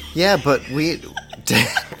 Yeah, but we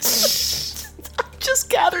Just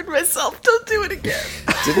gathered myself. Don't do it again.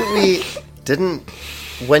 didn't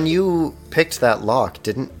when you picked that lock,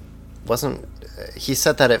 wasn't he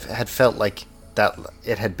said that it had felt like that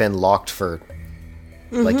it had been locked for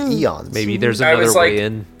like eons. Maybe there's another way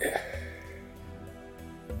in.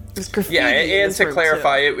 There's graffiti Yeah, in and this to room,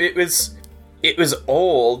 clarify, too. it was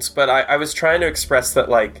old, but I was trying to express that,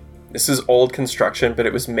 like, this is old construction, but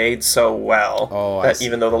it was made so well that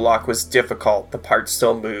even though the lock was difficult, the parts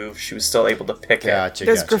still moved. She was still able to pick it.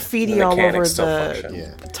 There's graffiti all over mechanics still the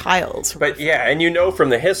function. tiles. But yeah, and from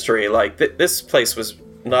the history, like, this place was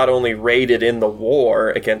not only raided in the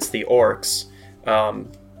war against the orcs,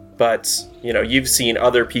 but, you've seen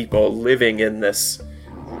other people living in this,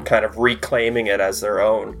 kind of reclaiming it as their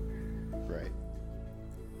own. Right.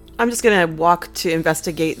 I'm just gonna walk to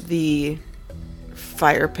investigate the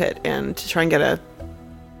fire pit and to try and get a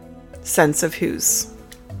sense of who's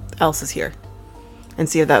else is here, and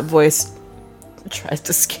see if that voice tries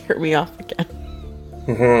to scare me off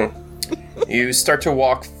again. You start to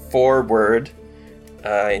walk forward,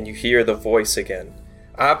 and you hear the voice again.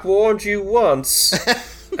 I've warned you once,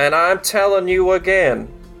 and I'm telling you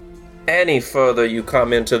again. Any further you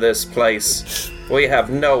come into this place, we have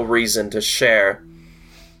no reason to share.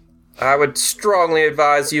 I would strongly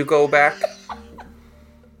advise you go back.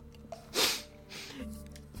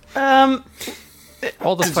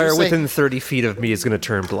 All the fire say- within 30 feet of me is going to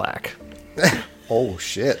turn black. Oh,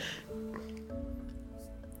 shit.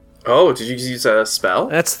 Oh, did you use a spell?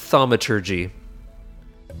 That's thaumaturgy.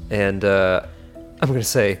 And I'm going to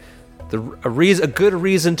say a good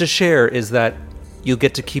reason to share is that you'll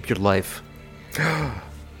get to keep your life.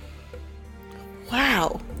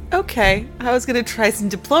 Wow. Okay. I was gonna try some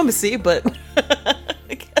diplomacy, but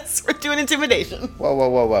I guess we're doing intimidation.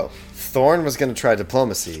 Whoa. Thorn was going to try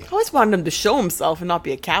diplomacy. I always wanted him to show himself and not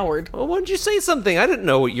be a coward. Well, why don't you say something? I didn't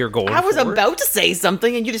know what you're going for. I was about to say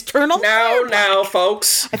something, and you just turned on the fire. Now,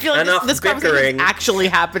 folks. I feel like enough this conversation bickering. is actually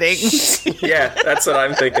happening. Yeah, that's what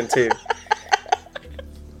I'm thinking too.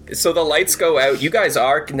 So the lights go out. You guys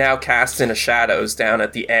are now cast into shadows down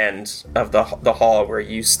at the end of the hall where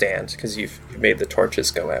you stand because you've made the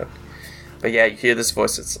torches go out. But yeah, you hear this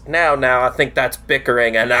voice. It's now. I think that's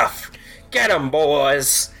bickering enough. Get 'em,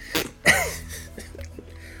 boys.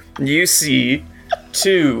 You see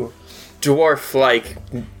two dwarf-like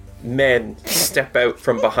men step out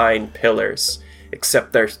from behind pillars,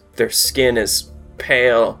 except their skin is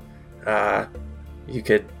pale. You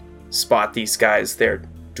could spot these guys. They're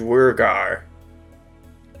Dwargar.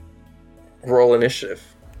 Roll initiative.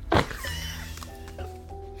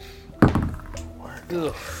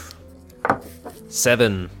 Ugh.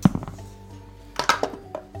 7.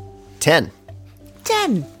 10.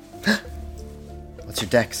 10. What's your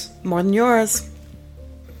dex? More than yours.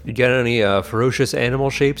 You got any ferocious animal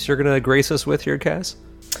shapes you're gonna grace us with here, Cass?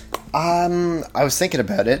 I was thinking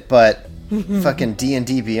about it, but fucking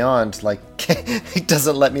D&D Beyond, like, it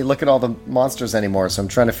doesn't let me look at all the monsters anymore, so I'm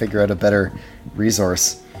trying to figure out a better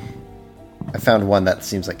resource. I found one that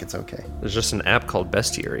seems like it's okay. There's just an app called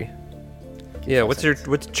Bestiary. Yeah,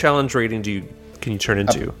 what challenge rating can you turn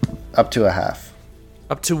into? Up to a half.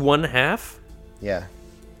 Up to 1/2? Yeah.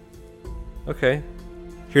 Okay.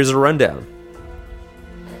 Here's a rundown.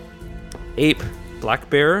 Ape, black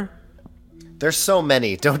bear, There's so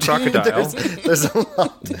many, don't you? Crocodile. There's a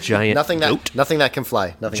lot. giant Nothing goat, that can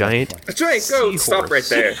fly. Nothing giant that can That's right. Go. Seahorse. Stop right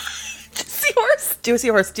there. Seahorse. Do a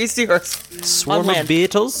seahorse. Do a seahorse. swarm On of land.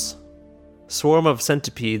 beetles, swarm of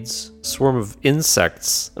centipedes, swarm of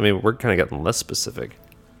insects. I mean, we're kind of getting less specific.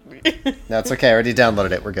 fly. No, it's okay. I already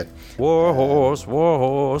downloaded it. We're good. War horse,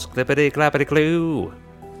 clippity clappity clue.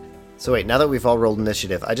 So wait, now that we've all rolled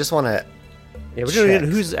initiative, I just want to... Yeah, we're doing Check.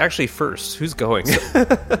 who's actually first. Who's going?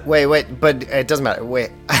 Wait, but it doesn't matter. Wait.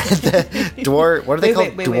 The what are they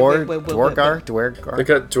called? Wait, Dwargar? Dwargar? Look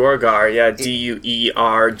at Dwargar. Yeah,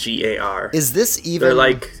 Duergar. Is this even They're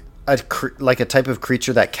like a type of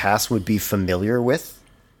creature that Cass would be familiar with?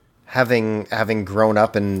 Having grown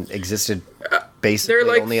up and existed basically they're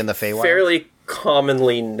like only in the Feywild? fairly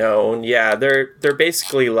commonly known. Yeah, they're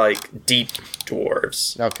basically like deep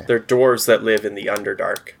dwarves. Okay. They're dwarves that live in the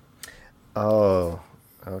Underdark. Oh,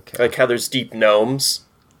 okay. Like how there's deep gnomes.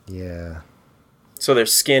 Yeah. So their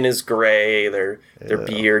skin is gray. Their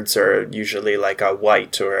beards are usually like a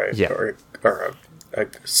white or a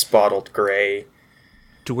spotted gray.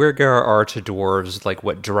 Dwergar are to dwarves like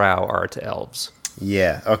what drow are to elves.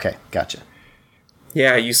 Yeah, okay. Gotcha.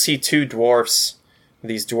 Yeah, you see two dwarfs,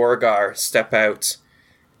 these Dwargar, step out,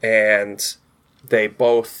 and they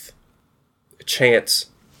both chant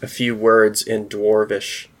a few words in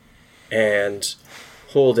Dwarvish, and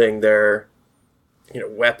holding their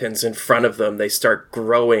weapons in front of them, they start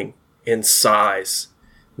growing in size.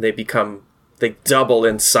 They double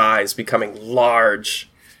in size, becoming large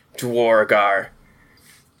Dwargar.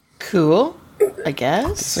 Cool. I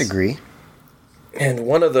guess. Disagree. And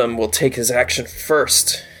one of them will take his action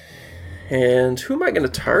first. And who am I going to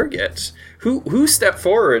target? Who stepped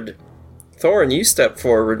forward? Thorin, you stepped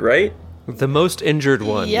forward, right? The most injured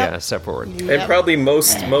one, Yep. yeah, step forward. And probably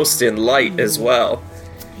most in light as well.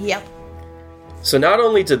 Yep. So not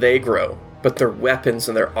only do they grow, but their weapons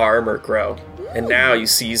and their armor grow. And now you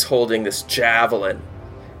see he's holding this javelin.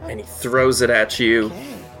 And he throws it at you.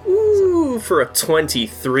 Ooh, for a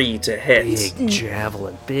 23 to hit. Big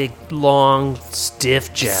javelin. Big, long,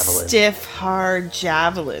 stiff javelin. Stiff, hard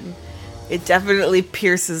javelin. It definitely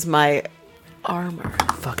pierces my armor.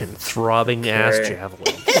 Fucking throbbing ass Okay.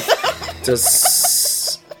 javelin.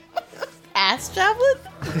 Does... Ass javelin?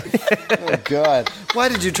 Oh, God. Why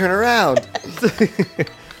did you turn around?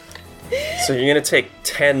 So you're going to take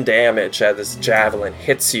 10 damage as this javelin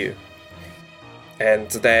hits you. And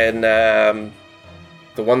then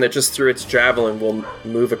The one that just threw its javelin will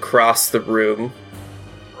move across the room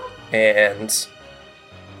and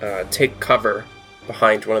take cover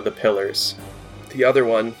behind one of the pillars. The other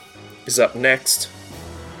one is up next.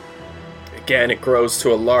 Again, it grows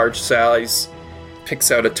to a large size,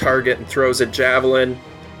 picks out a target and throws a javelin.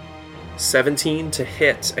 17 to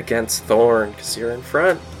hit against Thorn, because you're in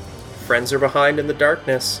front. Friends are behind in the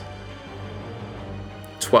darkness.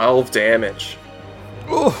 12 damage.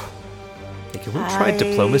 Oh. Hey, can we try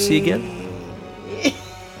diplomacy again?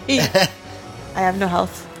 I have no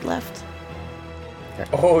health left.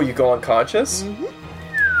 Oh, you go unconscious? Mm-hmm.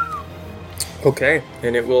 Okay,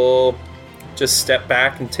 and it will just step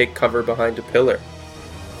back and take cover behind a pillar.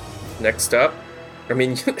 Next up,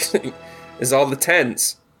 is all the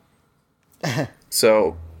 10s.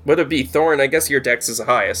 So, would it be Thorn? I guess your dex is the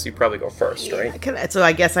highest. You probably go first, right? So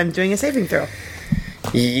I guess I'm doing a saving throw.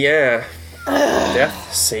 Yeah.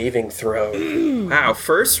 Death saving throw. Wow,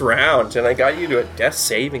 first round, and I got you to a death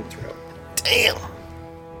saving throw. Damn.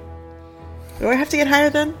 Do I have to get higher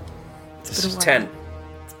then? This is 10.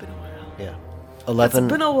 It's been a while. Yeah. 11.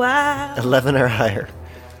 It's been a while. 11 or higher.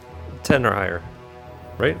 10 or higher,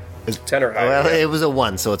 right? 10 or higher. Well, yeah. it was a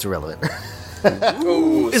 1, so it's irrelevant.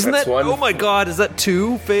 Ooh, Isn't that's that? one? Oh my god! Is that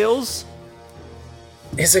 2 fails?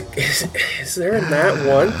 Is there in that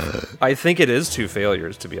one? I think it is 2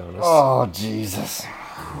 failures, to be honest. Oh, Jesus.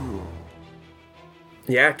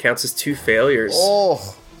 Yeah, it counts as 2 failures.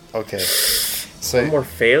 Oh. Okay. One So more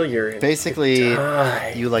failure. and basically, you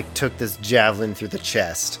die. you like took this javelin through the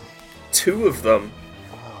chest. 2 of them.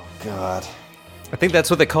 Oh, God. I think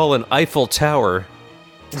that's what they call an Eiffel Tower.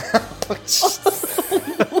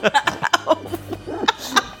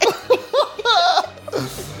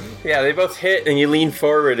 Yeah, they both hit, and you lean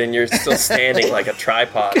forward, and you're still standing like a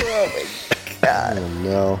tripod. Oh,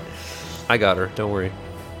 no. I got her. Don't worry.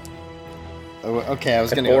 Oh, okay, I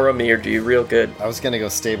was gonna go. Boromir, do you real good. I was gonna go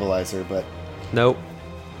stabilizer, but Nope.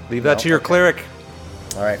 Leave that No? to your Okay. cleric.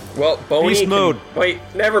 all right. Well, Boney Beast can- mode. Wait,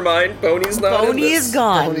 never mind. Boney's not in Boney this. is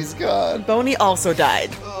gone. Tony's gone. Boney also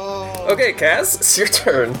died. Okay, Cass, it's your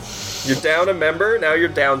turn. You're down a member, now you're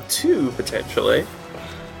down 2, potentially.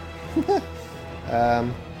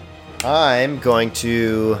 I'm going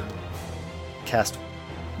to cast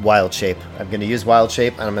Wild Shape. I'm going to use Wild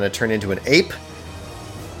Shape, and I'm going to turn into an ape.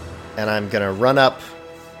 And I'm going to run up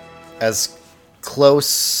as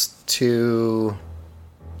close to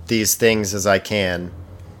these things as I can.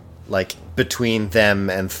 Like, between them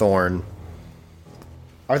and Thorn.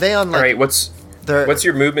 Are they on, like... Alright, what's they're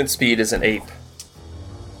your movement speed as an ape?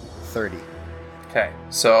 30. Okay,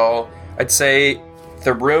 so I'd say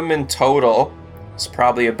the room in total is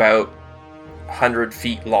probably about 100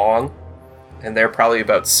 feet long, and they're probably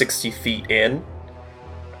about 60 feet in.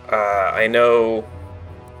 I know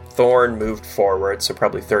Thorn moved forward, so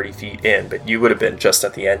probably 30 feet in, but you would have been just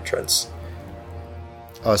at the entrance.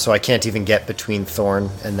 Oh, so I can't even get between Thorn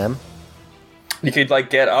and them? You could,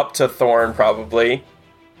 get up to Thorn, probably.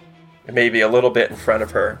 Maybe a little bit in front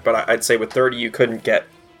of her, but I'd say with 30 you couldn't get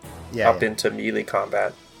up into melee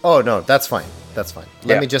combat. Oh, no, that's fine. That's fine.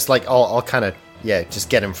 Let Yeah. me just, I'll kind of, just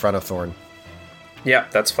get in front of Thorn. Yeah,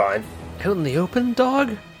 that's fine. Out in the open,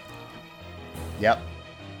 dog? Yep.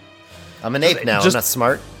 I'm an ape now. Just- I'm not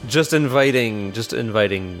smart. Just inviting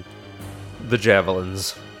the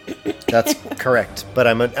javelins. That's correct. But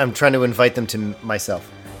I'm trying to invite them to myself.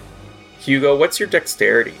 Hugo, what's your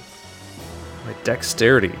dexterity? My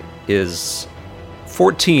dexterity is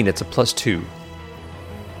 14. It's a +2.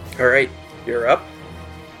 Alright, you're up.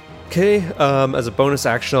 Okay, as a bonus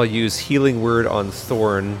action, I'll use Healing Word on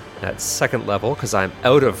Thorn at 2nd level, because I'm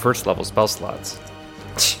out of 1st level spell slots.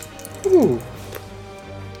 Ooh.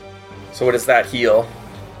 So what does that heal?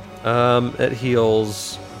 It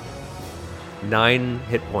heals 9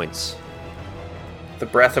 hit points. The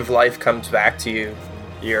breath of life comes back to you.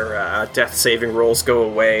 Your death saving rolls go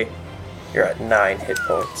away. You're at 9 hit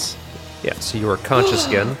points. Yeah, so you are conscious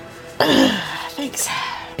again. Thanks.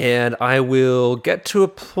 And I will get to a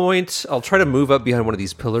point. I'll try to move up behind one of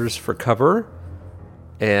these pillars for cover.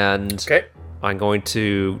 And Okay. I'm going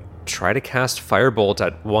to try to cast Firebolt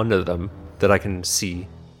at one of them that I can see,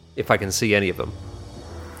 if I can see any of them.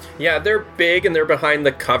 Yeah, they're big and they're behind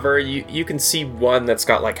the cover. You can see one that's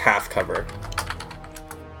got half cover.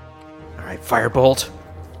 All right, Firebolt.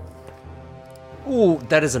 Ooh,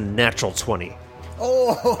 that is a natural 20.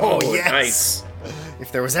 Oh, yes. Nice.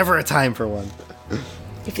 If there was ever a time for one.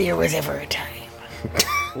 If there was ever a time.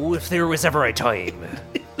 Ooh, if there was ever a time.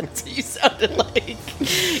 That's what you sounded like.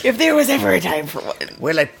 If there was ever a time for one.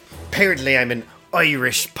 Well, apparently I'm an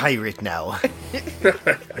Irish pirate now.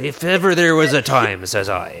 If ever there was a time, says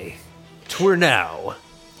I, 'twere now.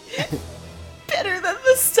 Better than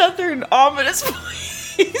the southern ominous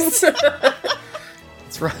voice.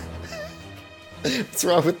 What's wrong? What's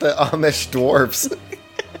wrong with the Amish dwarves?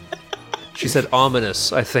 She said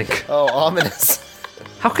ominous, I think. Oh, ominous.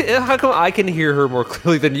 How come I can hear her more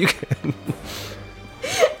clearly than you can?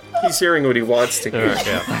 He's hearing what he wants to hear.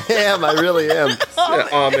 Yeah. I really am. The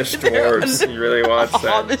Amish dwarves. He really wants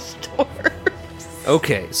that. Amish dwarves.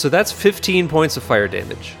 Okay, so that's 15 points of fire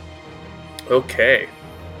damage. Okay.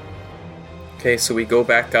 Okay, so we go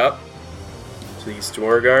back up to these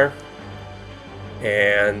Duergar.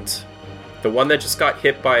 And the one that just got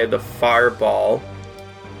hit by the fireball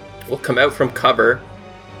will come out from cover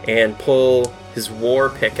and pull his war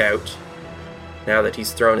pick out. Now that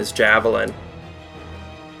he's thrown his javelin,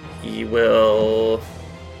 he will...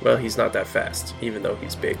 Well, he's not that fast, even though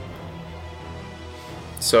he's big.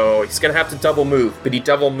 So he's going to have to double move, but he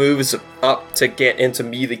double moves up to get into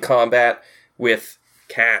melee combat with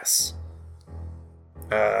Cass.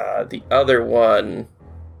 The other one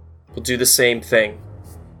will do the same thing.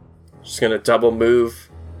 Just going to double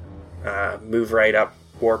move, move right up,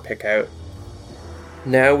 war pick out.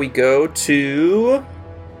 Now we go to...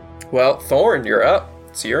 Well, Thorn, you're up.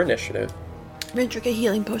 It's your initiative. I'm gonna drink a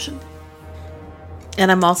healing potion. And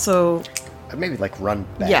I'm also... I'd maybe like run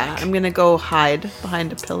back. Yeah, I'm gonna go hide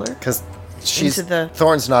behind a pillar. Because Into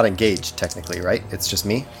Thorn's not engaged technically, right? It's just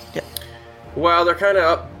me. Yeah. Well, they're kind of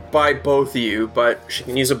up by both of you, but she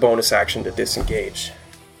can use a bonus action to disengage.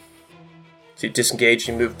 So you disengage,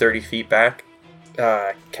 you move 30 feet back.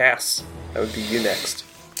 Cass, that would be you next.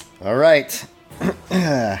 All right.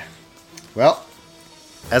 Well,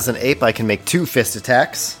 as an ape, I can make 2 fist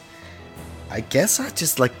attacks. I guess I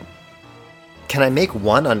just like... Can I make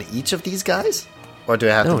one on each of these guys? Or do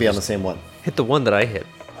I have to be on the same one? Hit the one that I hit.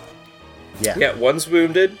 Yeah. Yeah, one's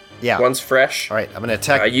wounded. Yeah. One's fresh. All right, I'm going to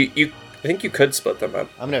attack... I think you could split them up.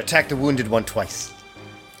 I'm going to attack the wounded one twice.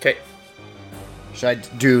 Okay. Should I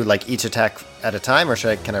do like each attack at a time, or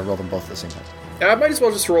can I roll them both at the same time? I might as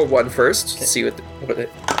well just roll one first, see what it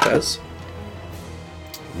does.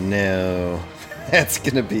 No. That's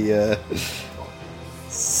going to be a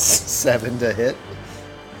 7 to hit.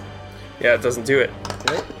 Yeah, it doesn't do it.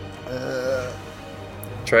 Okay.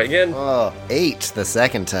 Try again. Oh, 8 the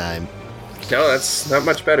second time. No, that's not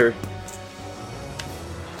much better.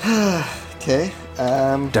 Okay.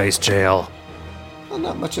 Dice jail. Well,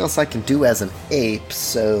 not much else I can do as an ape,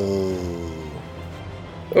 so...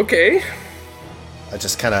 Okay. I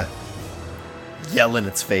just kind of yell in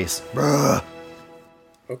its face. Bruh.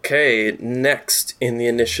 Okay, next in the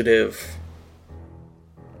initiative.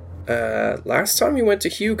 Last time you went to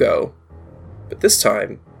Hugo, but this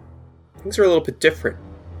time, things are a little bit different.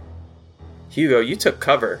 Hugo, you took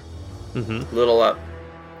cover. A little up.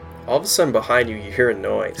 All of a sudden behind you, you hear a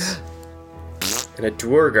noise. And a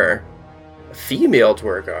Duergar, a female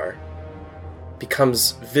Duergar,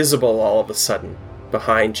 becomes visible all of a sudden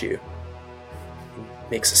behind you.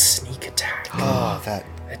 Makes a sneak attack. Oh, that...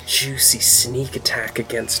 A juicy sneak attack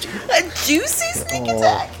against you. A juicy sneak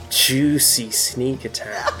attack. Juicy sneak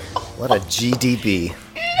attack. What a GDB.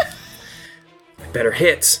 Better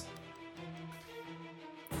hit.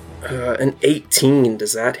 An 18.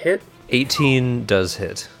 Does that hit? 18 does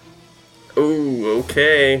hit. Ooh,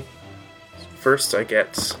 okay. First I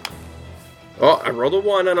get... Oh, I rolled a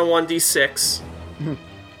 1 on a 1d6.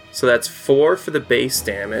 So that's 4 for the base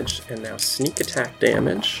damage, and now sneak attack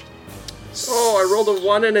damage. Oh, I rolled a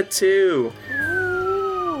 1 and a 2.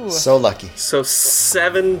 So lucky. So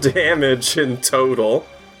 7 damage in total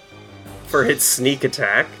for its sneak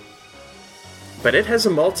attack. But it has a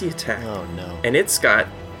multi-attack. Oh, no. And it's got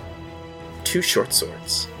 2 short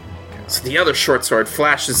swords. So the other short sword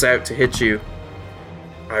flashes out to hit you.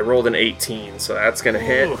 I rolled an 18, so that's going to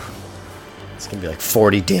hit. It's going to be like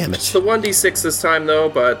 40 damage. It's the 1d6 this time, though,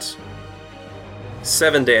 but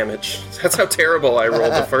 7 damage. That's how terrible I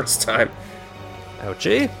rolled the first time.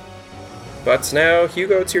 Ouchie. But now,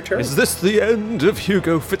 Hugo, it's your turn. Is this the end of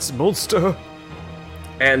Hugo Fitzmonster?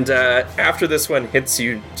 And after this one hits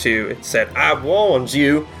you, too, it said, I warned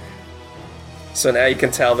you. So now you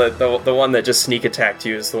can tell that the one that just sneak attacked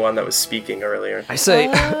you is the one that was speaking earlier. I say...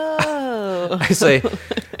 Oh. I say...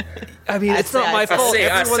 I mean, it's not my fault.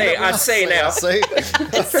 I say now. I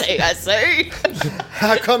say.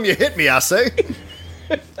 How come you hit me, I say?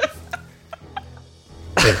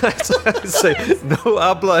 I say, no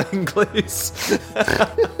habla inglés.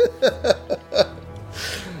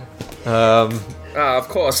 Of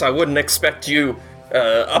course, I wouldn't expect you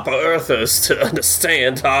upper earthers to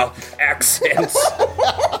understand our accents.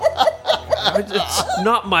 It's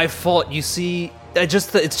not my fault, you see. It's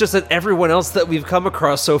just that everyone else that we've come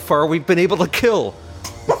across so far, we've been able to kill.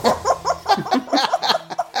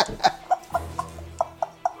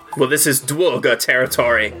 Well, this is Dwurga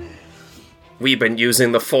territory. We've been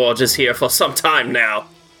using the forges here for some time now.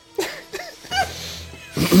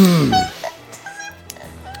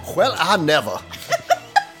 Well, I never.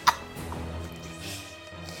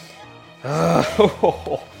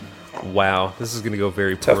 Wow, this is gonna go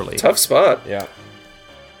very poorly. Tough spot. Yeah.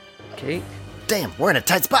 Okay. Damn, we're in a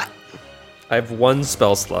tight spot. I have one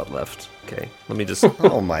spell slot left. Okay, let me just.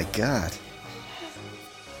 Oh my god.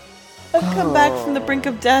 I've come back from the brink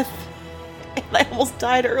of death, and I almost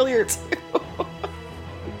died earlier too.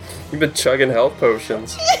 You've been chugging health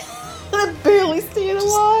potions. I'm barely staying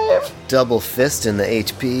alive. Double fist in the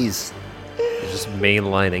HPs. Just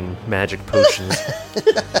mainlining magic potions.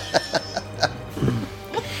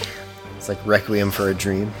 It's like Requiem for a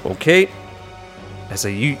Dream. Okay. I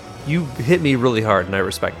say you hit me really hard, and I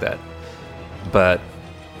respect that. But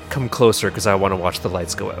come closer, because I want to watch the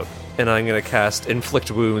lights go out. And I'm gonna cast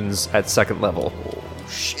Inflict Wounds at 2nd level. Oh,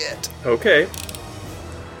 shit. Okay.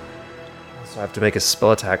 So I have to make a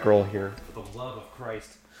spell attack roll here. For the love of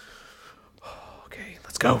Christ. Okay,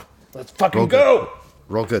 let's go. Let's fucking Roll go!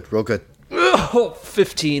 Roll good, roll good. Oh,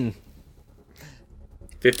 15.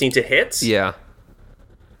 15 to hit? Yeah.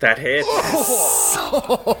 That hits.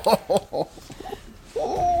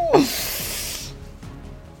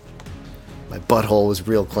 My butthole was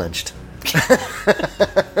real clenched.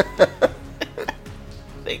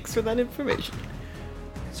 Thanks for that information.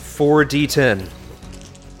 It's 4d10.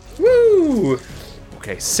 Woo!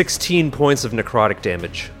 Okay, 16 points of necrotic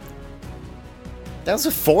damage. That was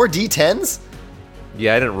with 4 D10s?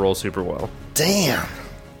 Yeah, I didn't roll super well. Damn.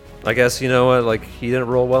 I guess, you know what, like, he didn't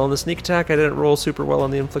roll well on the sneak attack, I didn't roll super well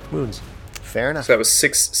on the inflict wounds. Fair enough. So that was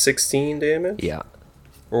 16 damage? Yeah.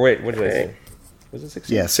 Or wait, what did I Okay. say? Was it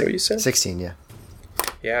 16? Yeah, So you said? 16, yeah.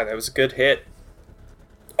 Yeah, that was a good hit.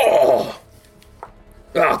 Oh!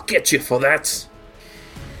 I'll get you for that.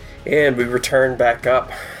 And we return back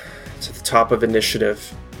up to the top of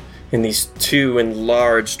initiative. And these two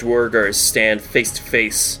enlarged Dwargers stand face to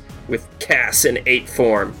face with Cass in 8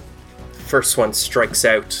 form. First one strikes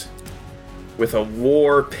out with a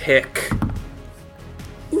war pick.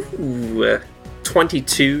 Ooh,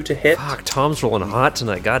 22 to hit. Fuck, Tom's rolling hot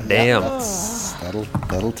tonight, goddamn.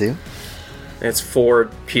 That'll do. And it's 4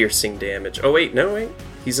 piercing damage. Oh, wait, no, wait.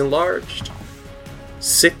 He's enlarged.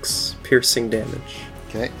 6 piercing damage.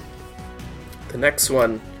 Okay. The next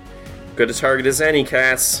one. Good to target as any,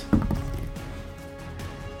 Cass.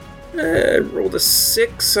 Rolled a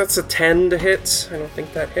 6. That's a 10 to hit. I don't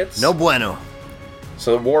think that hits. No bueno.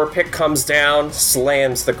 So the war pick comes down,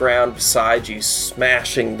 slams the ground beside you,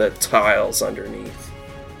 smashing the tiles underneath.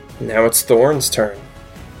 Now it's Thorn's turn.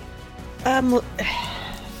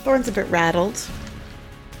 Thorn's a bit rattled.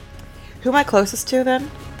 Who am I closest to then?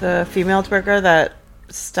 The female Dwarger that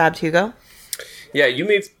stabbed Hugo? Yeah, you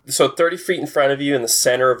move. So 30 feet in front of you, in the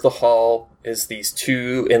center of the hall, is these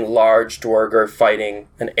 2 enlarged Dwarger fighting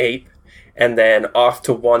an ape. And then off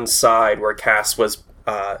to one side, where Cass was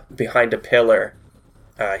behind a pillar,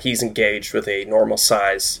 he's engaged with a normal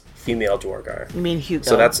size female Dwargar. You mean Hugo?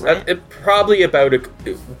 So that's right? probably about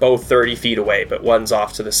both 30 feet away, but one's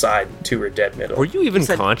off to the side and 2 are dead middle. Were you even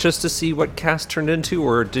said- conscious to see what Cass turned into,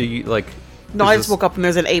 or do you, like... No, I just woke up and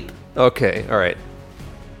there's an ape. Okay, alright.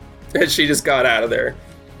 And she just got out of there.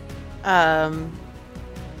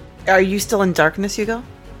 Are you still in darkness, Hugo?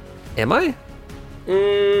 Am I?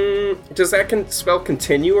 Does that spell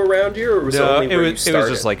continue around you, or was it only where you it started? was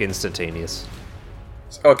just, like, instantaneous.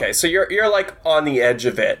 Okay, so you're like on the edge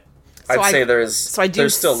of it. I'd say there's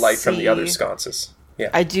still light from the other see- sconces. Yeah.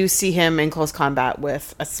 I do see him in close combat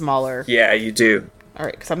with a smaller... Yeah, you do.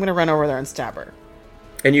 Alright, because I'm going to run over there and stab her.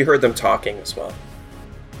 And you heard them talking as well.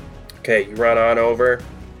 Okay, you run on over,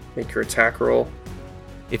 make your attack roll.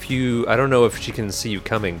 If you... I don't know if she can see you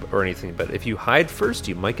coming or anything, but if you hide first,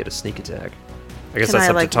 you might get a sneak attack. I guess Can that's I,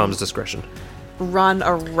 up like, to Tom's discretion. Run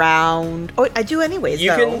around... Oh, I do anyways, You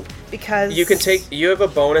though. can- Because... You can take. You have a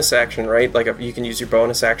bonus action, right? Like you can use your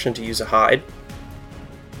bonus action to use a hide.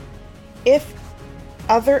 If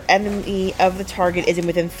other enemy of the target is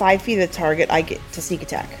within 5 feet of the target, I get to sneak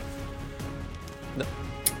attack.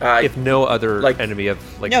 If no other like- enemy of...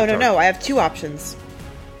 like No. I have 2 options.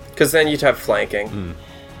 Because then you'd have flanking.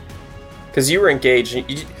 Because you were engaged.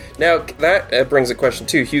 Now that brings a question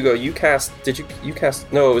too, Hugo. You cast? Did you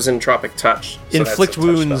cast? No, it was entropic touch. So that's a Inflict touch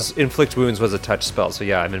wounds. spell. Inflict wounds was a touch spell, so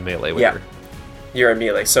yeah, I'm in melee with Yeah. her. You're in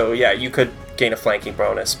melee, so yeah, you could gain a flanking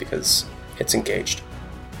bonus because it's engaged.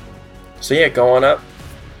 So yeah, go on up,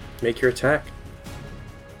 make your attack.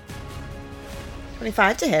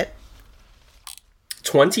 25 to hit.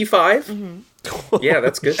 25. Yeah,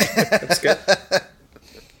 that's good. That's good.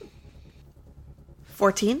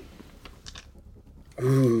 14.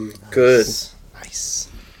 Ooh, good. Nice.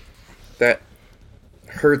 That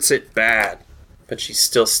hurts it bad, but she's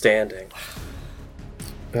still standing.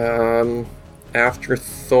 After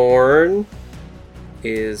Thorn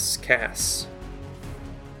is Cass.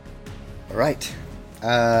 All right.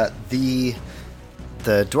 The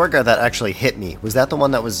Dwargar that actually hit me, was that the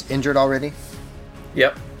one that was injured already?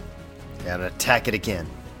 Yep. Yeah, I'm gonna attack it again.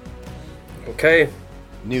 Okay.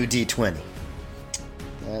 New D20.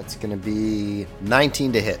 That's gonna be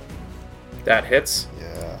 19 to hit. That hits.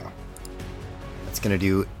 Yeah. That's gonna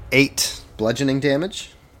do 8 bludgeoning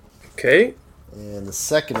damage. Okay. And the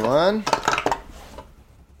second one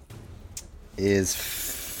is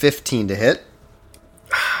 15 to hit.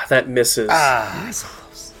 That misses. So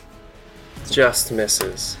close. Just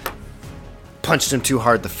misses. Punched him too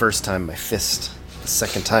hard the first time, my fist. The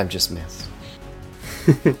second time just missed.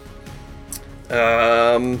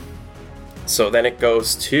 So then it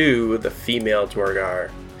goes to the female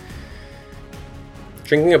Dwargar.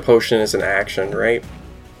 Drinking a potion is an action, right?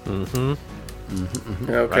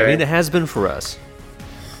 Mm-hmm. Okay. I mean, it has been for us.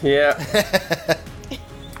 Yeah.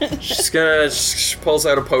 She pulls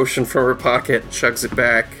out a potion from her pocket, chugs it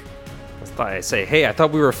back. That's why I say, hey, I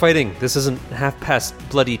thought we were fighting. This isn't half past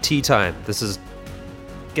bloody tea time. This is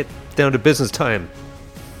get down to business time.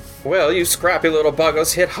 Well, you scrappy little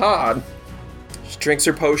buggos hit hard. She drinks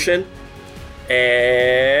her potion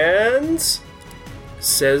and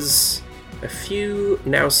says a few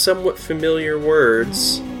now somewhat familiar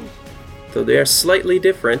words, though they are slightly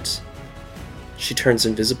different. She turns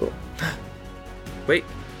invisible. Wait.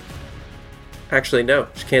 Actually, no,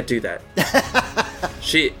 she can't do that.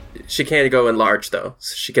 She can't go enlarged, though.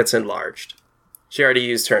 So she gets enlarged. She already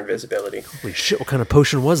used her invisibility. Holy shit, what kind of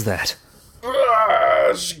potion was that?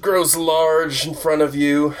 She grows large in front of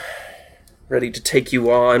you, ready to take you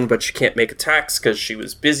on, but she can't make attacks because she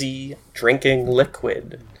was busy drinking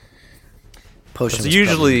liquid. Potion. It's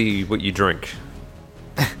usually what you drink.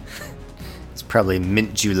 It's probably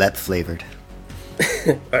mint julep flavored.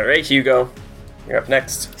 All right, Hugo, you're up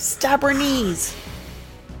next. Stab her knees.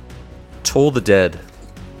 Toll the dead.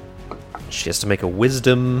 She has to make a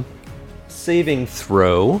wisdom saving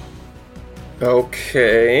throw.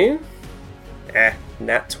 Okay.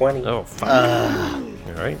 Nat 20. Oh, fuck. All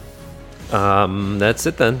right. That's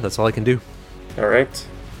it then. That's all I can do. All right.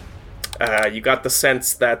 You got the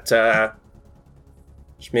sense that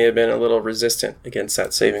she may have been a little resistant against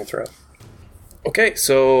that saving throw. Okay,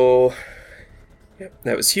 so yep,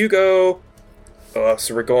 that was Hugo. Oh,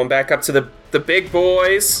 so we're going back up to the big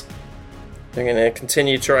boys. They're gonna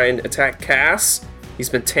continue to try and attack Cass. He's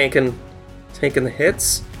been tanking the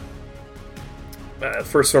hits.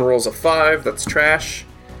 First one rolls a 5. That's trash.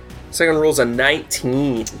 Second rolls a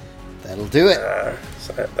 19. That'll do it.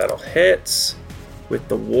 So that'll hit with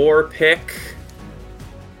the war pick.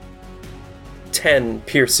 10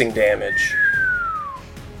 piercing damage.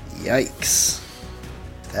 Yikes.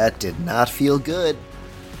 That did not feel good.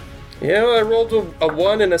 Yeah, I rolled a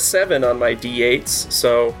 1 and a 7 on my d8s,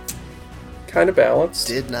 so kind of balanced.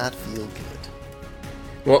 Did not feel good.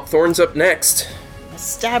 Well, Thorn's up next.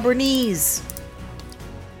 Stab her knees.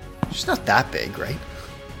 She's not that big, right?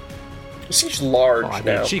 She's large Oh, I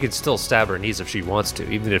mean, now. she could still stab her knees if she wants to,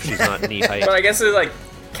 even if she's not knee height. But I guess it's like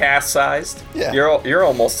Cass-sized. Yeah. You're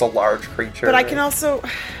almost a large creature. But I can also...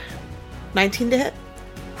 19 to hit?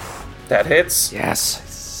 That hits.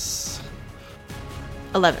 Yes.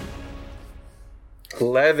 11.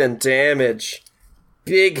 11 damage.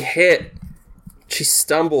 Big hit. She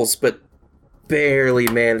stumbles, but barely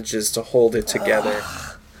manages to hold it together.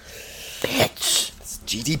 Bitch. It's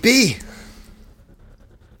GDB.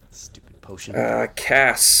 Stupid potion.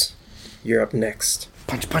 Cass, you're up next.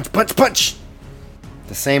 Punch, punch, punch, punch.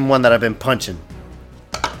 The same one that I've been punching.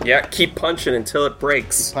 Yeah, keep punching until it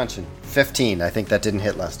breaks. Punching. 15. I think that didn't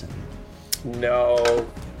hit last time. No.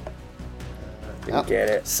 Didn't get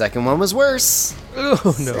it. Second one was worse.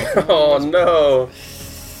 Oh, no. Oh, no.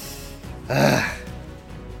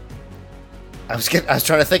 I was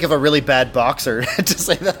trying to think of a really bad boxer to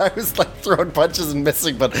say that I was like throwing punches and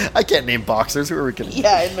missing, but I can't name boxers. Who are we kidding?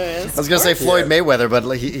 Yeah, I know. I was gonna say Floyd Mayweather, but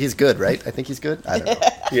like, he's good, right? I think he's good. I don't know.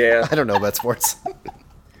 Yeah. I don't know about sports.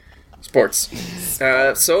 Sports. This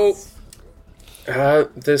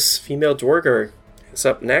female Dwargar is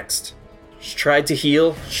up next. She tried to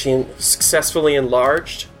heal. She successfully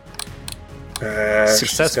enlarged.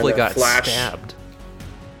 Successfully she's gonna got stabbed.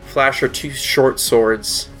 Flash her 2 short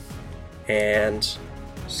swords, and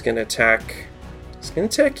she's gonna attack. She's gonna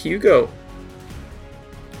attack Hugo.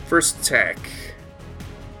 First attack.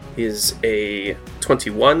 is a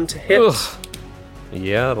 21 to hit. Ugh.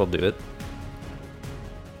 Yeah, that'll do it.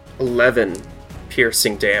 11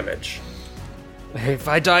 piercing damage. Hey, if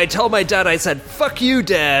I die, tell my dad I said, fuck you,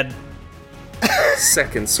 Dad!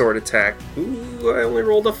 Second sword attack. Ooh, I only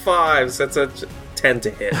rolled a 5, so that's a 10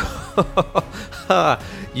 to hit. Ha!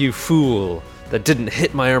 You fool! That didn't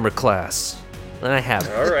hit my armor class. I have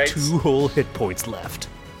All right. 2 whole hit points left.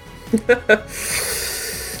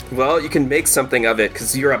 Well, you can make something of it,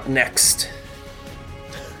 because you're up next.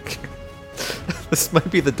 This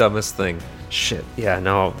might be the dumbest thing. Shit. Yeah,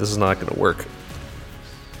 no, this is not gonna work.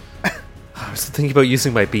 I was thinking about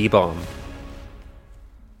using my B-bomb.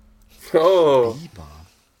 Oh. B-bomb.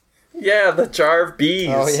 Yeah, the jar of bees.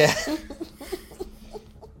 Oh, yeah.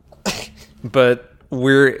 But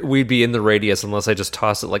we'd be in the radius unless I just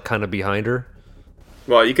toss it like kind of behind her.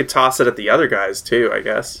 Well, you could toss it at the other guys, too, I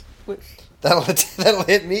guess. That'll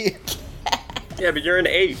hit me. Yeah, but you're an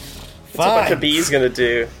 8. What's a Fine. bunch of bees gonna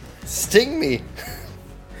do? Sting me.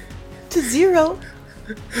 To 0.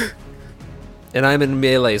 And I'm in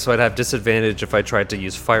melee, so I'd have disadvantage if I tried to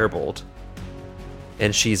use Firebolt.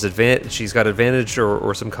 And she's got advantage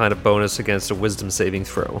or some kind of bonus against a wisdom saving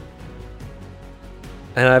throw.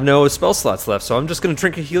 And I have no spell slots left, so I'm just going to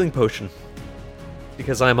drink a healing potion.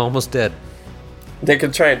 Because I'm almost dead. They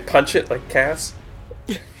could try and punch it like Cass.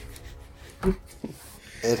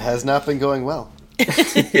 It has not been going well.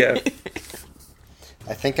 Yeah.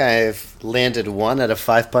 I think I've landed 1 out of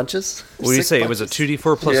 5 punches. What do you 6 say? It was a punches.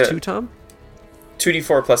 2d4 plus Yeah. 2, Tom?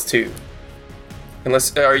 2d4 plus 2.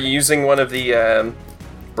 Unless, are you using one of the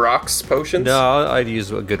Brock's potions? No, I'd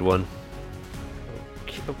use a good one.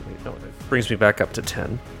 Oh, wait, no, that brings me back up to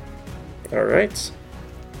 10. Alright.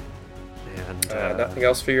 And Nothing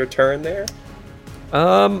else for your turn there?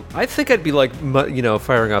 I think I'd be like,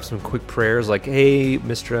 firing off some quick prayers, like, "Hey,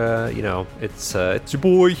 Mister, it's your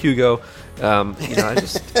boy Hugo. I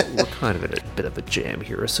just we're kind of in a bit of a jam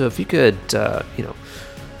here. So if you could,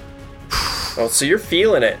 Oh, so you're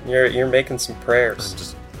feeling it. You're making some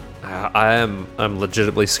prayers. I'm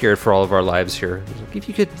legitimately scared for all of our lives here. If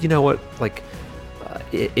you could,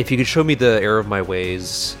 if you could show me the error of my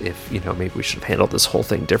ways, if maybe we should have handled this whole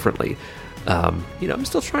thing differently. I'm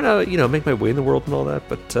still trying to, make my way in the world and all that,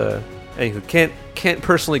 but anywho, can't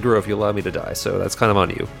personally grow if you allow me to die, so that's kind of on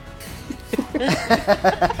you.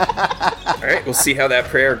 Alright, we'll see how that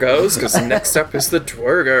prayer goes, because next up is the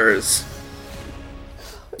Dwergers.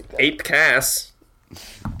 Ape Cass.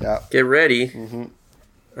 Yeah. Get ready.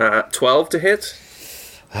 12 to hit.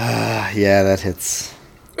 Yeah, that hits.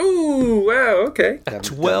 Ooh, wow, okay. That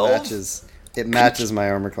 12? It matches my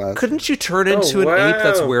armor class. Couldn't you turn into an ape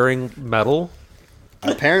that's wearing metal?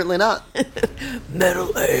 Apparently not.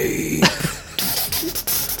 Metal ape.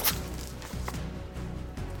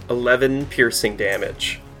 11 piercing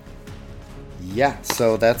damage. Yeah,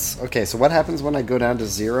 so that's... Okay, so what happens when I go down to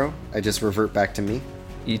 0? I just revert back to me?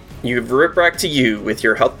 You revert back to you with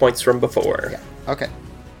your health points from before. Yeah, okay.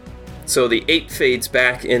 So the ape fades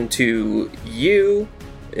back into you,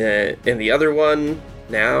 and the other one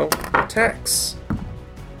now attacks.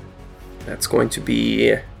 That's going to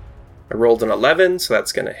be... I rolled an 11, so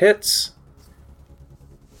that's going to hit.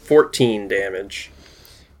 14 damage.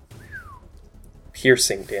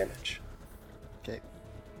 Piercing damage. Okay.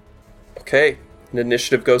 Okay, and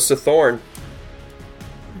initiative goes to Thorn.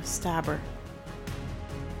 Stab her.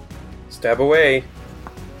 Stab away.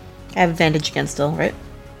 I have advantage against still, right?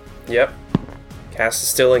 Yep. Cass is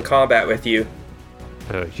still in combat with you.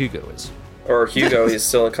 Hugo is. Or Hugo is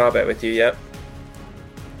still in combat with you, yep.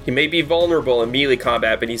 He may be vulnerable in melee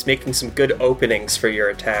combat, but he's making some good openings for your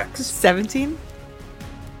attacks. 17?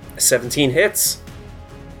 17 hits.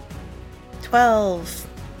 12.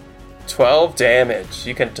 12 damage.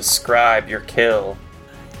 You can describe your kill.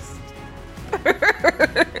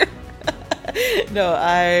 No,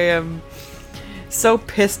 I am so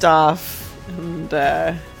pissed off. And,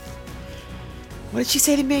 what did she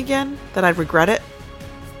say to me again? That I'd regret it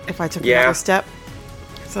if I took another step?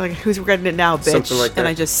 So, like, who's regretting it now, bitch? Something like that. And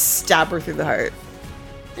I just stab her through the heart.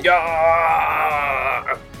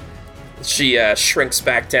 Yeah! She shrinks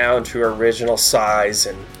back down to her original size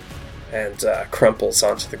and crumples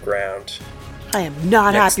onto the ground. I am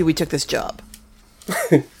not happy we took this job.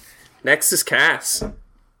 Next is Cass.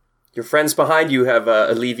 Your friends behind you have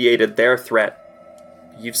alleviated their threat.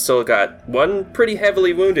 You've still got one pretty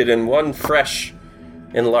heavily wounded and one fresh,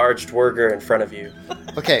 enlarged Dwerger in front of you.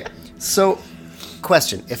 Okay, so,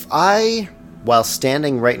 question. If I, while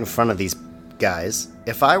standing right in front of these guys,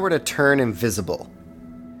 if I were to turn invisible,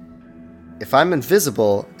 if I'm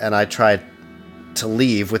invisible and I try to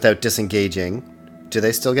leave without disengaging, do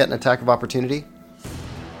they still get an attack of opportunity?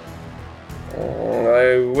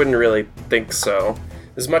 wouldn't really think so.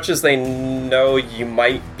 As much as they know you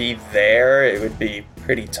might be there, it would be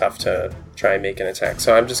pretty tough to try and make an attack.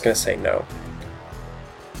 So I'm just going to say no.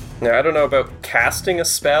 Now, I don't know about casting a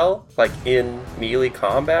spell, like in melee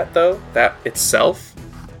combat, though. That itself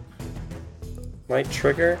might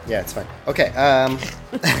trigger. Yeah, it's fine. Okay, all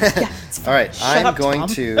right, I'm going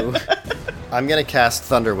to cast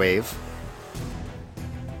Thunder Wave.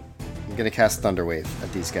 I'm going to cast Thunder Wave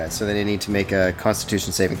at these guys, so they need to make a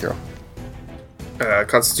Constitution saving throw.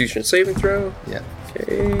 Constitution saving throw? Yeah.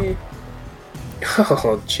 Okay.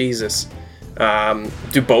 Oh, Jesus.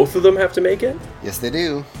 Do both of them have to make it? Yes, they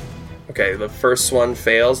do. Okay, the first one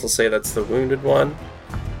fails. Let's say that's the wounded one.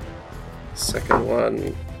 Second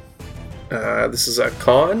one... this is a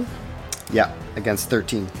con? Yeah, against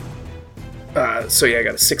 13. So yeah, I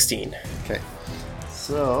got a 16. Okay.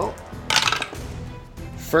 So,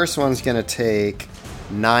 first one's going to take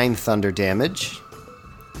 9 thunder damage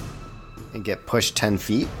and get pushed 10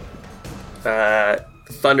 feet.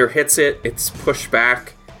 Thunder hits it, it's pushed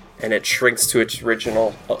back, and it shrinks to its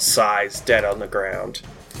original size, dead on the ground.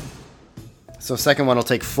 So second one will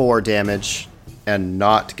take 4 damage and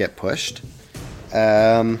not get pushed.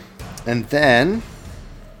 And then...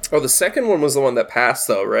 Oh, the second one was the one that passed,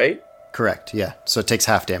 though, right? Correct, yeah. So it takes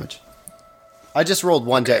half damage. I just rolled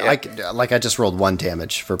one I just rolled 1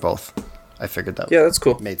 damage for both. I figured that that's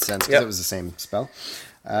cool. Made sense because it was the same spell.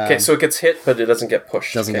 Okay, so it gets hit, but it doesn't get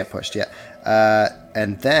pushed. Doesn't get pushed, yeah.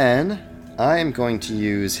 And then I'm going to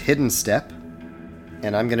use Hidden Step,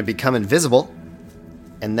 and I'm going to become invisible,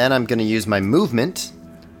 and then I'm going to use my movement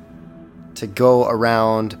to go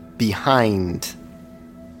around behind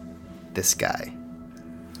this guy.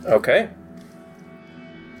 Okay.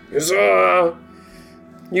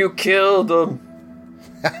 You killed him.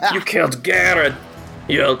 You killed Garrett.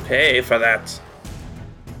 You'll pay for that.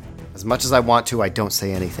 As much as I want to, I don't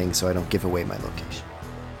say anything so I don't give away my location.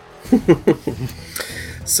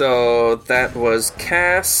 So that was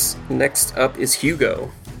Cass. Next up is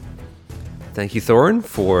Hugo. Thank you, Thorin,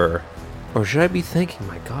 for... Or should I be thanking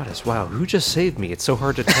my goddess? Wow, who just saved me? It's so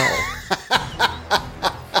hard to tell.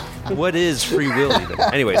 What is Free Willy? Then?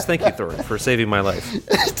 Anyways, thank you, Thorin, for saving my life.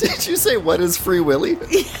 Did you say what is Free Willy?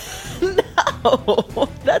 No,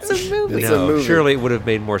 that's a movie. It's a movie. Surely it would have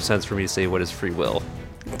made more sense for me to say what is free will.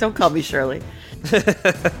 Don't call me Shirley.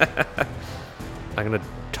 I'm going to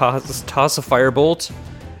toss a firebolt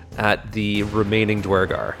at the remaining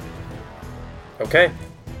Dwergar. Okay.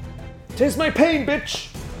 Taste my pain,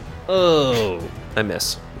 bitch! Oh, I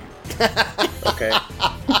miss. Okay.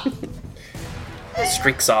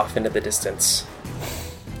 Streaks off into the distance.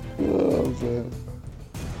 Oh, man.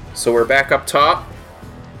 So we're back up top.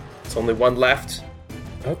 There's only one left.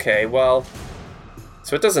 Okay, well...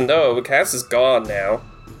 So it doesn't know. Cass is gone now.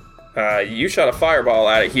 You shot a fireball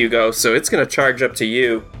at it, Hugo, so it's going to charge up to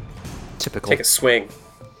you. Typical. Take a swing.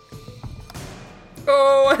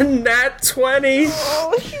 Oh, a nat 20!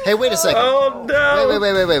 Hey, wait a second. Oh, no!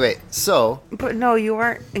 Wait. So... But no, you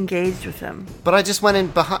weren't engaged with him. But I just went in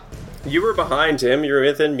behind... You were behind him, you were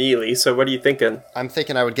within melee, so what are you thinking? I'm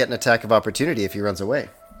thinking I would get an attack of opportunity if he runs away.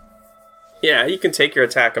 Yeah, you can take your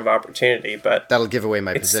attack of opportunity, but... That'll give away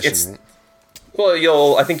my position, right?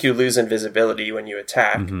 Well, I think you lose invisibility when you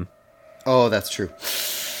attack. Mm-hmm. Oh, that's true.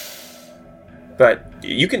 But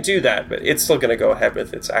you can do that, but it's still going to go ahead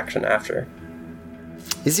with its action after.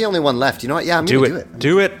 He's the only one left. You know what? Yeah, I'm going to do it.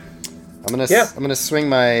 Do it! I'm gonna swing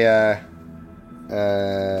my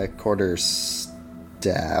quarter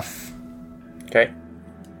staff. Okay.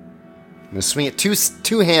 I'm gonna swing it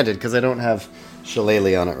two-handed because I don't have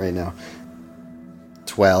Shillelagh on it right now.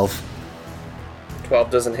 12.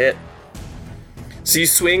 12 doesn't hit. So you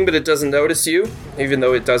swing, but it doesn't notice you, even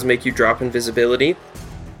though it does make you drop invisibility.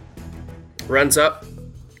 Runs up,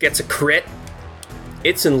 gets a crit.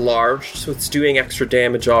 It's enlarged, so it's doing extra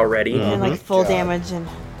damage already. And like full damage and...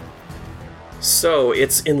 So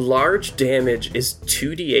its enlarged damage is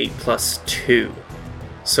 2d8 plus 2.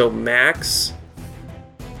 So max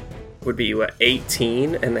would be,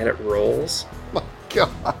 18, and then it rolls? Oh, my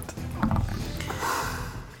God.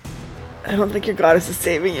 I don't think your goddess is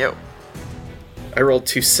saving you. I rolled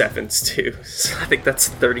 2 7s, too, so I think that's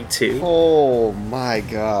 32. Oh, my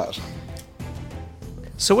God.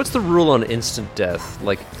 So what's the rule on instant death?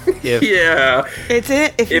 Like, if... Yeah.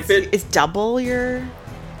 It's double your...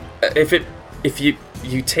 If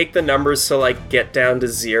you take the numbers to, like, get down to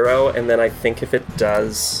 0, and then I think if it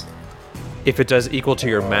does... If it does equal to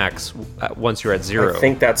your max once you're at 0. I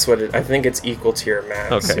think it's equal to your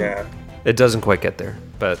max, Okay. yeah. It doesn't quite get there,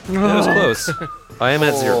 but it was close. I am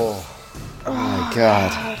at 0. Oh, my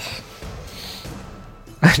God.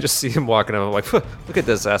 I just see him walking up. I'm like, look at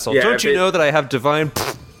this asshole. Yeah, Don't you know that I have divine...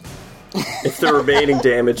 If the remaining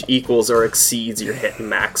damage equals or exceeds your hit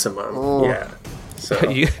maximum. Yeah. So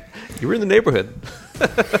you were in the neighborhood.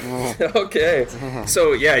 okay.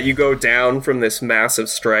 So yeah, you go down from this massive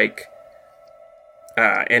strike,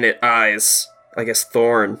 and it eyes, I guess,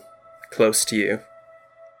 Thorn close to you.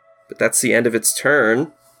 But that's the end of its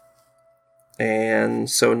turn. And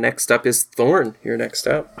so next up is Thorn. You're next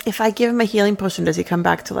up. If I give him a healing potion, does he come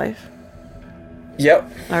back to life?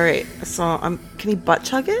 Yep. All right. So can he butt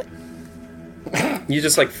chug it? You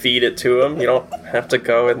just feed it to him. You don't have to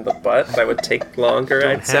go in the butt. That would take longer,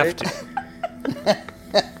 I'd say. Have to.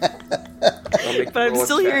 But I'm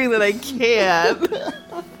still hearing that I can.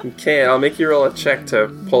 You can't. I'll make you roll a check to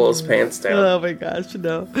pull his pants down. Oh my gosh,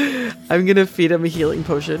 no. I'm gonna feed him a healing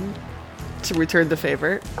potion to return the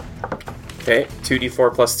favor. Okay,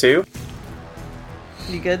 2d4 plus 2.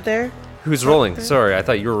 You good there? Who's rolling? Sorry, I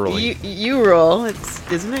thought you were rolling. You roll,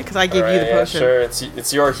 isn't it? Because I gave you the Yeah, potion. sure.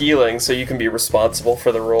 It's your healing, so you can be responsible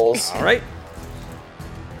for the rolls. All right.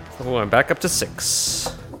 Oh, I'm back up to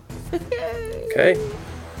 6. Okay.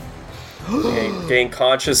 Gain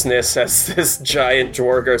consciousness as this giant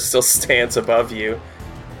Dwargar still stands above you.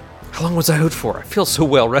 How long was I out for? I feel so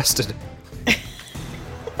well rested. Did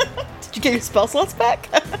you get your spell slots back?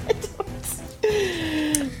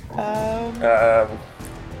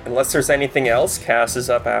 Unless there's anything else, Cass is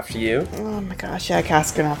up after you. Oh my gosh, yeah,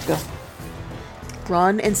 Cass gonna have to go.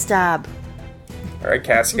 Run and stab. Alright,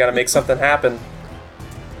 Cass, you gotta make something happen.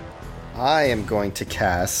 I am going to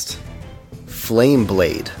cast Flame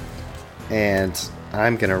Blade. And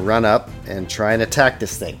I'm going to run up and try and attack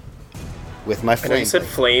this thing with my I know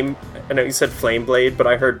flame you said flame blade, but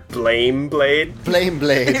I heard blame blade. Flame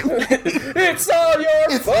Blade. It's all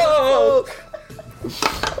your fault!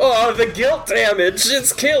 Oh, the guilt damage,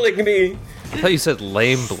 it's killing me! I thought you said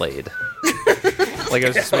lame blade. Like I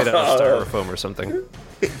was just made out of styrofoam or something.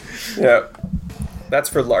 Yeah. That's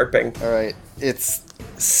for LARPing. All right. It's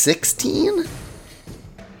 16?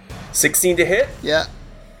 16 to hit? Yeah.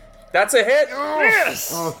 That's a hit!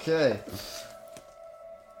 Yes! Okay.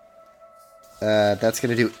 That's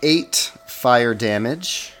going to do 8 fire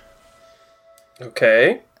damage.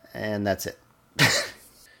 Okay. And that's it.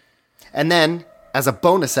 And then, as a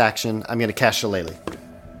bonus action, I'm going to cast Shillelagh.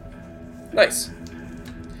 Nice.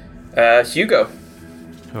 Hugo.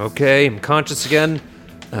 Okay, I'm conscious again.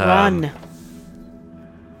 Run.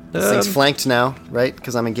 This thing's flanked now, right?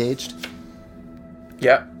 Because I'm engaged.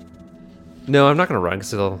 Yeah. No, I'm not going to run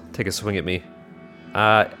because it'll take a swing at me.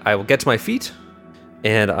 I will get to my feet,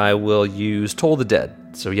 and I will use Toll the Dead.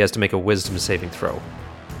 So he has to make a wisdom saving throw.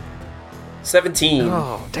 17.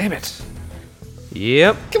 Oh, damn it.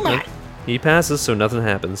 Yep. Come on. He passes, so nothing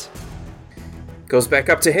happens. Goes back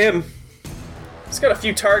up to him. He's got a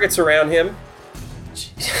few targets around him.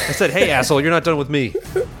 I said, hey, asshole, you're not done with me.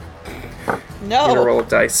 I'm gonna No. roll a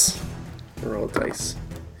dice.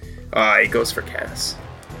 Ah, he goes for Cass.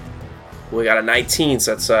 We got a 19,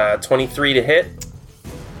 so that's 23 to hit.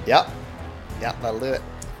 Yep. Yep, that'll do it.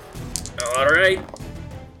 Alright.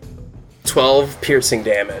 12 piercing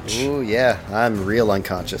damage. Ooh, yeah. I'm real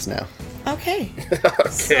unconscious now. Okay. Okay.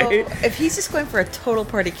 So if he's just going for a total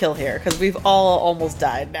party kill here, because we've all almost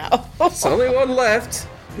died now. There's only one left.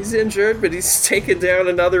 He's injured, but he's taken down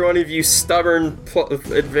another one of you stubborn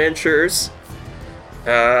adventurers.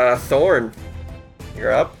 Thorn,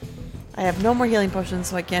 you're up. I have no more healing potions,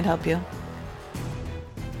 so I can't help you.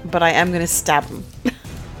 But I am going to stab him.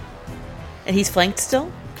 And he's flanked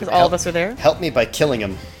still? Because all of us are there? Help me by killing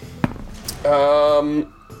him.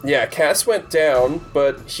 Yeah, Cass went down,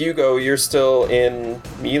 but Hugo, you're still in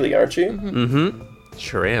melee, aren't you? Mm-hmm.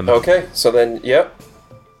 Sure am. Okay, so then, yep.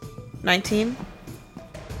 19?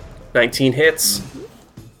 19 hits.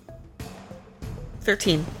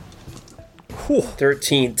 13.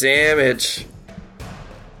 13 damage.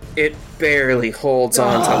 It barely holds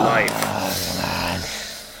on to life.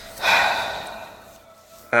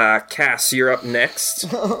 Cass, you're up next.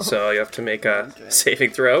 So you have to make a saving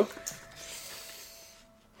throw.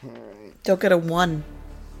 Don't get a 1.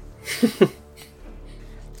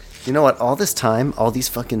 You know what? All this time, all these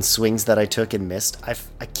fucking swings that I took and missed, I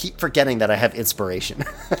keep forgetting that I have inspiration.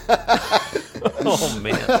 Oh,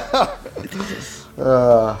 man.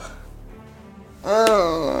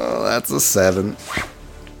 Oh, that's a 7.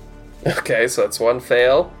 Okay, so that's one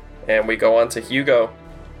fail. And we go on to Hugo.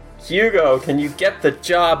 Hugo, can you get the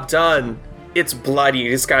job done? It's bloody.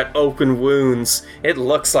 It's got open wounds. It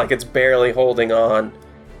looks like it's barely holding on.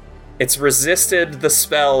 It's resisted the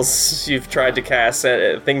spells you've tried to cast,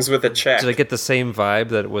 things with a check. Did I get the same vibe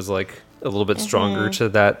that it was like a little bit stronger to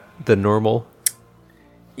that than normal?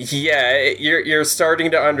 Yeah, you're starting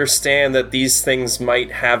to understand that these things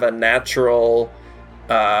might have a natural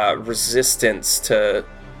resistance to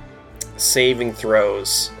saving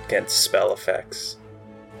throws against spell effects.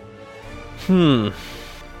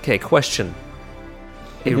 Okay, question.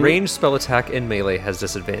 A ranged spell attack in melee has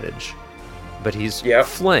disadvantage, but he's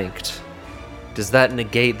flanked. Does that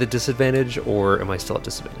negate the disadvantage, or am I still at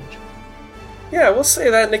disadvantage? Yeah, we'll say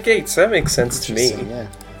that negates. That makes sense to me. Yeah.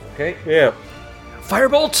 Okay. Yeah.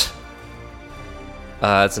 Firebolt!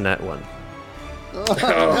 It's a nat 1.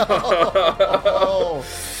 Oh.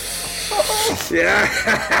 Yeah.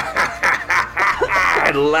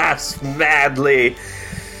 It laughs madly.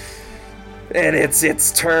 And it's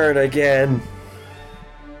its turn again.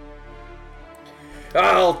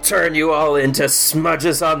 I'll turn you all into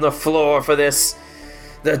smudges on the floor for this.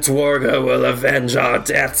 The Dwarga will avenge our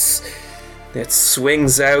deaths. It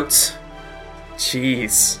swings out.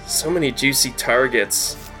 Jeez, so many juicy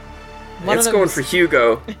targets. It's going for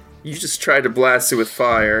Hugo. You just tried to blast it with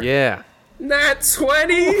fire. Yeah. Nat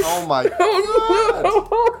 20! Oh my god.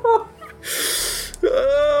 Oh, no.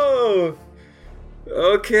 Oh.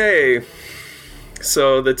 Okay.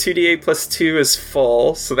 So the 2d8 plus 2 is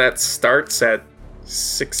full, so that starts at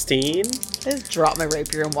 16. I just drop my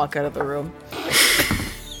rapier and walk out of the room.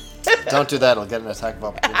 Don't do that, I'll get an attack of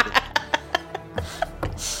opportunity.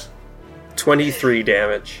 23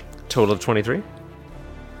 damage. Total of 23?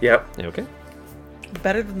 Yep. Yeah, okay.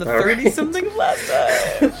 Better than the All right. 30-something last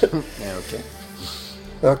time. Yeah, okay.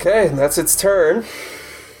 Okay, and that's its turn.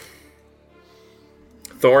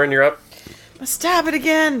 Thorin, you're up. Stab it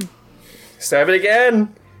again. Stab it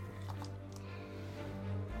again.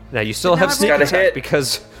 Now you still Now have I've sneak got a attack hit.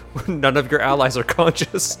 because none of your allies are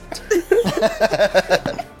conscious.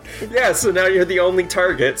 Yeah, so now you're the only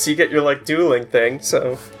target, so you get your, dueling thing,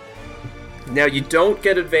 so... Now, you don't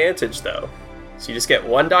get advantage, though. So you just get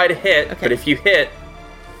one die to hit, but if you hit,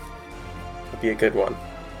 it'll be a good one.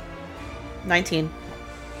 19.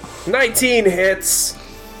 19 hits!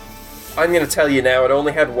 I'm gonna tell you now, it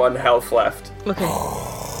only had 1 health left. Okay.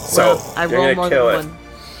 So, Well, I you're roll gonna more kill than it. one.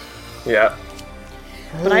 Yeah.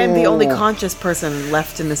 But I am the only conscious person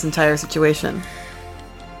left in this entire situation.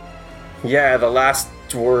 Yeah, the last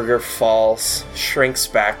Dwarger falls, shrinks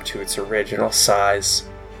back to its original size.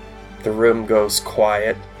 The room goes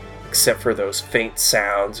quiet, except for those faint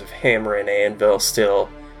sounds of hammer and anvil still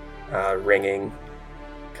ringing,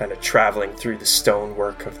 kind of traveling through the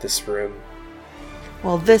stonework of this room.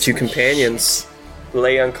 Well, this 2 companions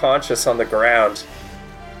lay unconscious on the ground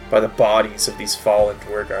by the bodies of these fallen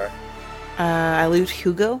Dwargar. I loot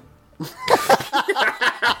Hugo.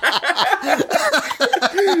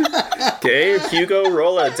 Okay, Hugo,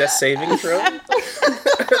 roll a death saving throw.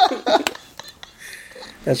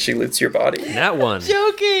 As she loots your body. Nat 1.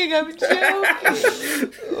 Joking, I'm joking.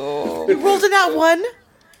 You rolled it out 1.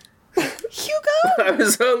 Hugo. I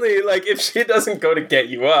was only if she doesn't go to get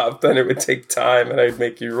you up, then it would take time and I'd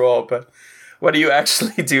make you roll. But what are you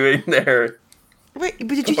actually doing there? Wait, but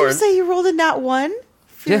did you Lauren. just say you rolled a nat 1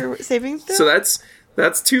 for your saving throw? So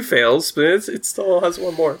that's 2 fails, but it still has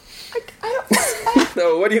 1 more. I don't.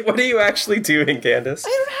 No, what are you actually doing, Candace?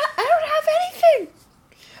 I don't have anything.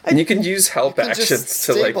 And you can use help can just actions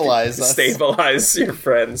to stabilize us. stabilize your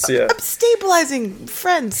friends. Yeah. I'm stabilizing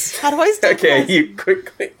friends. How do I stabilize? Okay, you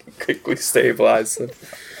quickly stabilize them.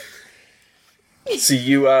 So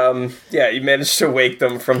you you managed to wake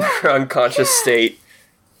them from their unconscious state.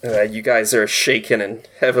 You guys are shaken and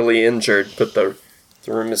heavily injured, but the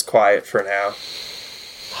room is quiet for now.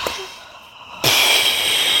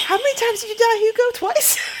 How many times did you die, Hugo?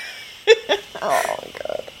 Twice? Oh my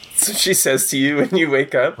god. So she says to you when you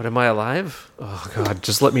wake up. What, am I alive? Oh god,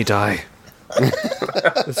 just let me die.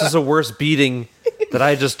 This is a worse beating that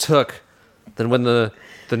I just took than when the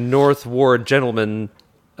North Ward Gentlemen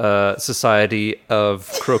Society of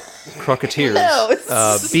Crocketeers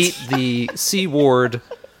beat the Sea Ward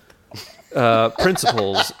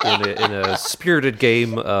principals in a spirited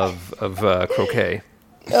game of croquet.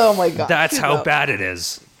 Oh my god. That's Hugo. how bad it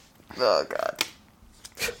is. Oh god.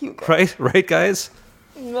 Hugo. Right, guys?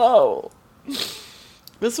 No.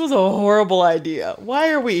 This was a horrible idea.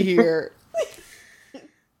 Why are we here?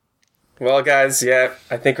 Well, guys, I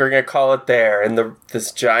think we're gonna call it there in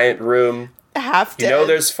this giant room. Half dead. You know,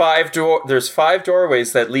 there's 5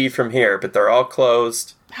 doorways that lead from here, but they're all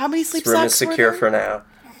closed. How many sleep This room is sacks were secure there? for now.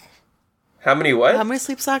 How many what? How many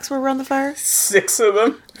sleep sacks were around the fire? 6 of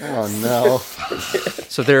them. Oh no.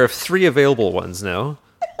 So there are 3 available ones now.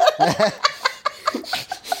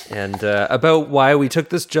 And about why we took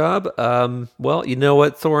this job, well, you know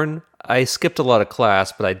what, Thorn? I skipped a lot of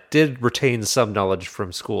class, but I did retain some knowledge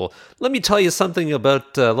from school. Let me tell you something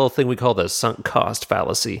about a little thing we call the sunk cost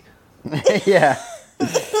fallacy. Yeah.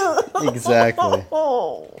 Exactly.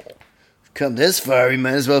 Come this far, we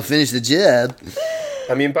might as well finish the job.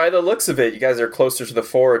 I mean, by the looks of it, you guys are closer to the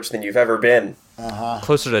forge than you've ever been.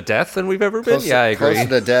 Closer to death than we've ever been? Yeah, I agree. Closer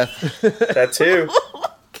to death. That too.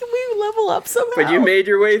 Can we level up somehow? But you made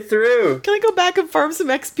your way through. Can I go back and farm some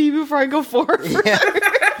XP before I go forward? Yeah.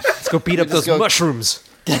 Let's go beat up those mushrooms.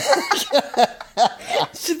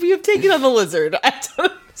 Should we have taken on the lizard? I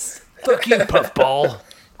don't know. Fuck you, puffball.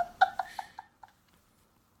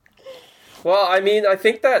 Well, I mean, I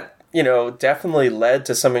think that, definitely led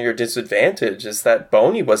to some of your disadvantage is that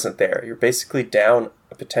Boney wasn't there. You're basically down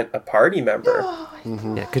a party member.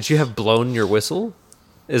 Yeah, could you have blown your whistle?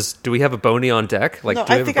 Do we have a Boney on deck? Like, No,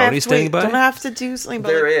 do we I have a think I Boney have to staying wait. by? Don't I have to do something about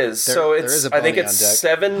There it? is. So there it's, is a I think Boney it's on deck.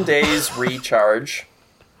 7 days recharge.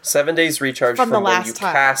 7 days recharge From from, the when last you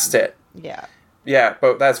time. cast it. Yeah. Yeah,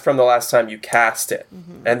 but that's from the last time you cast it.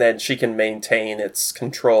 And then she can maintain its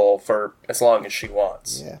control for as long as she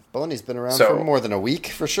wants. Yeah, Boney's been around So- for more than a week,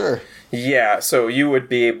 for sure. Yeah, so you would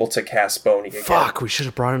be able to cast Boney again. Fuck, we should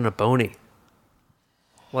have brought in a Boney.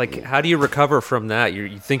 Like, how do you recover from that?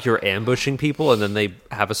 You think you're ambushing people and then they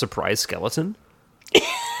have a surprise skeleton?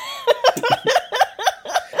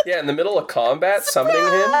 Yeah, in the middle of combat, summoning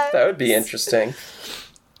him? That would be interesting.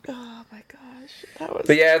 Oh my gosh. That was...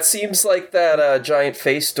 But yeah, it seems like that giant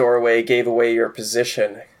face doorway gave away your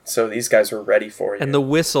position, so these guys were ready for you. And the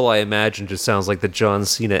whistle, I imagine, just sounds like the John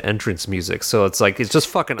Cena entrance music. So it's like, it's just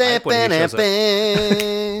fucking hype when he shows up.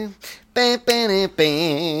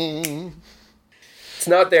 It's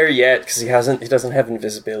not there yet, because he doesn't have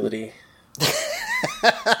invisibility.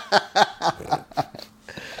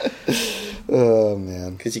 Oh,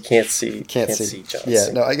 man. Because you can't see. Can't see. John Yeah,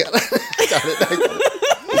 Cena. no, I got it.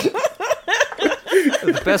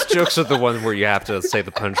 The best jokes are the one where you have to say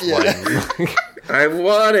the punchline. I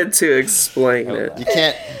wanted to explain it. You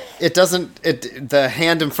can't... the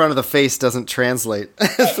hand in front of the face doesn't translate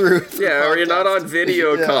through Yeah, or you're not on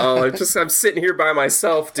video Yeah. call. I'm sitting here by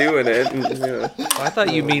myself doing it. And, I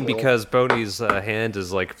thought you mean because Boney's hand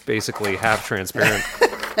is like basically half transparent.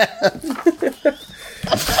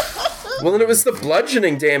 Well, and it was the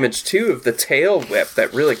bludgeoning damage, too, of the tail whip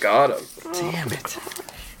that really got him. Damn it.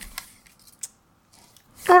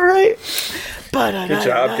 All right. Good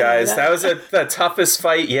job, guys. That was the toughest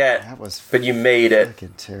fight yet. That was But you made it.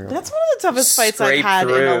 fucking terrible. That's one of the toughest fights I've Scraped had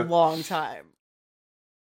in a through. long time.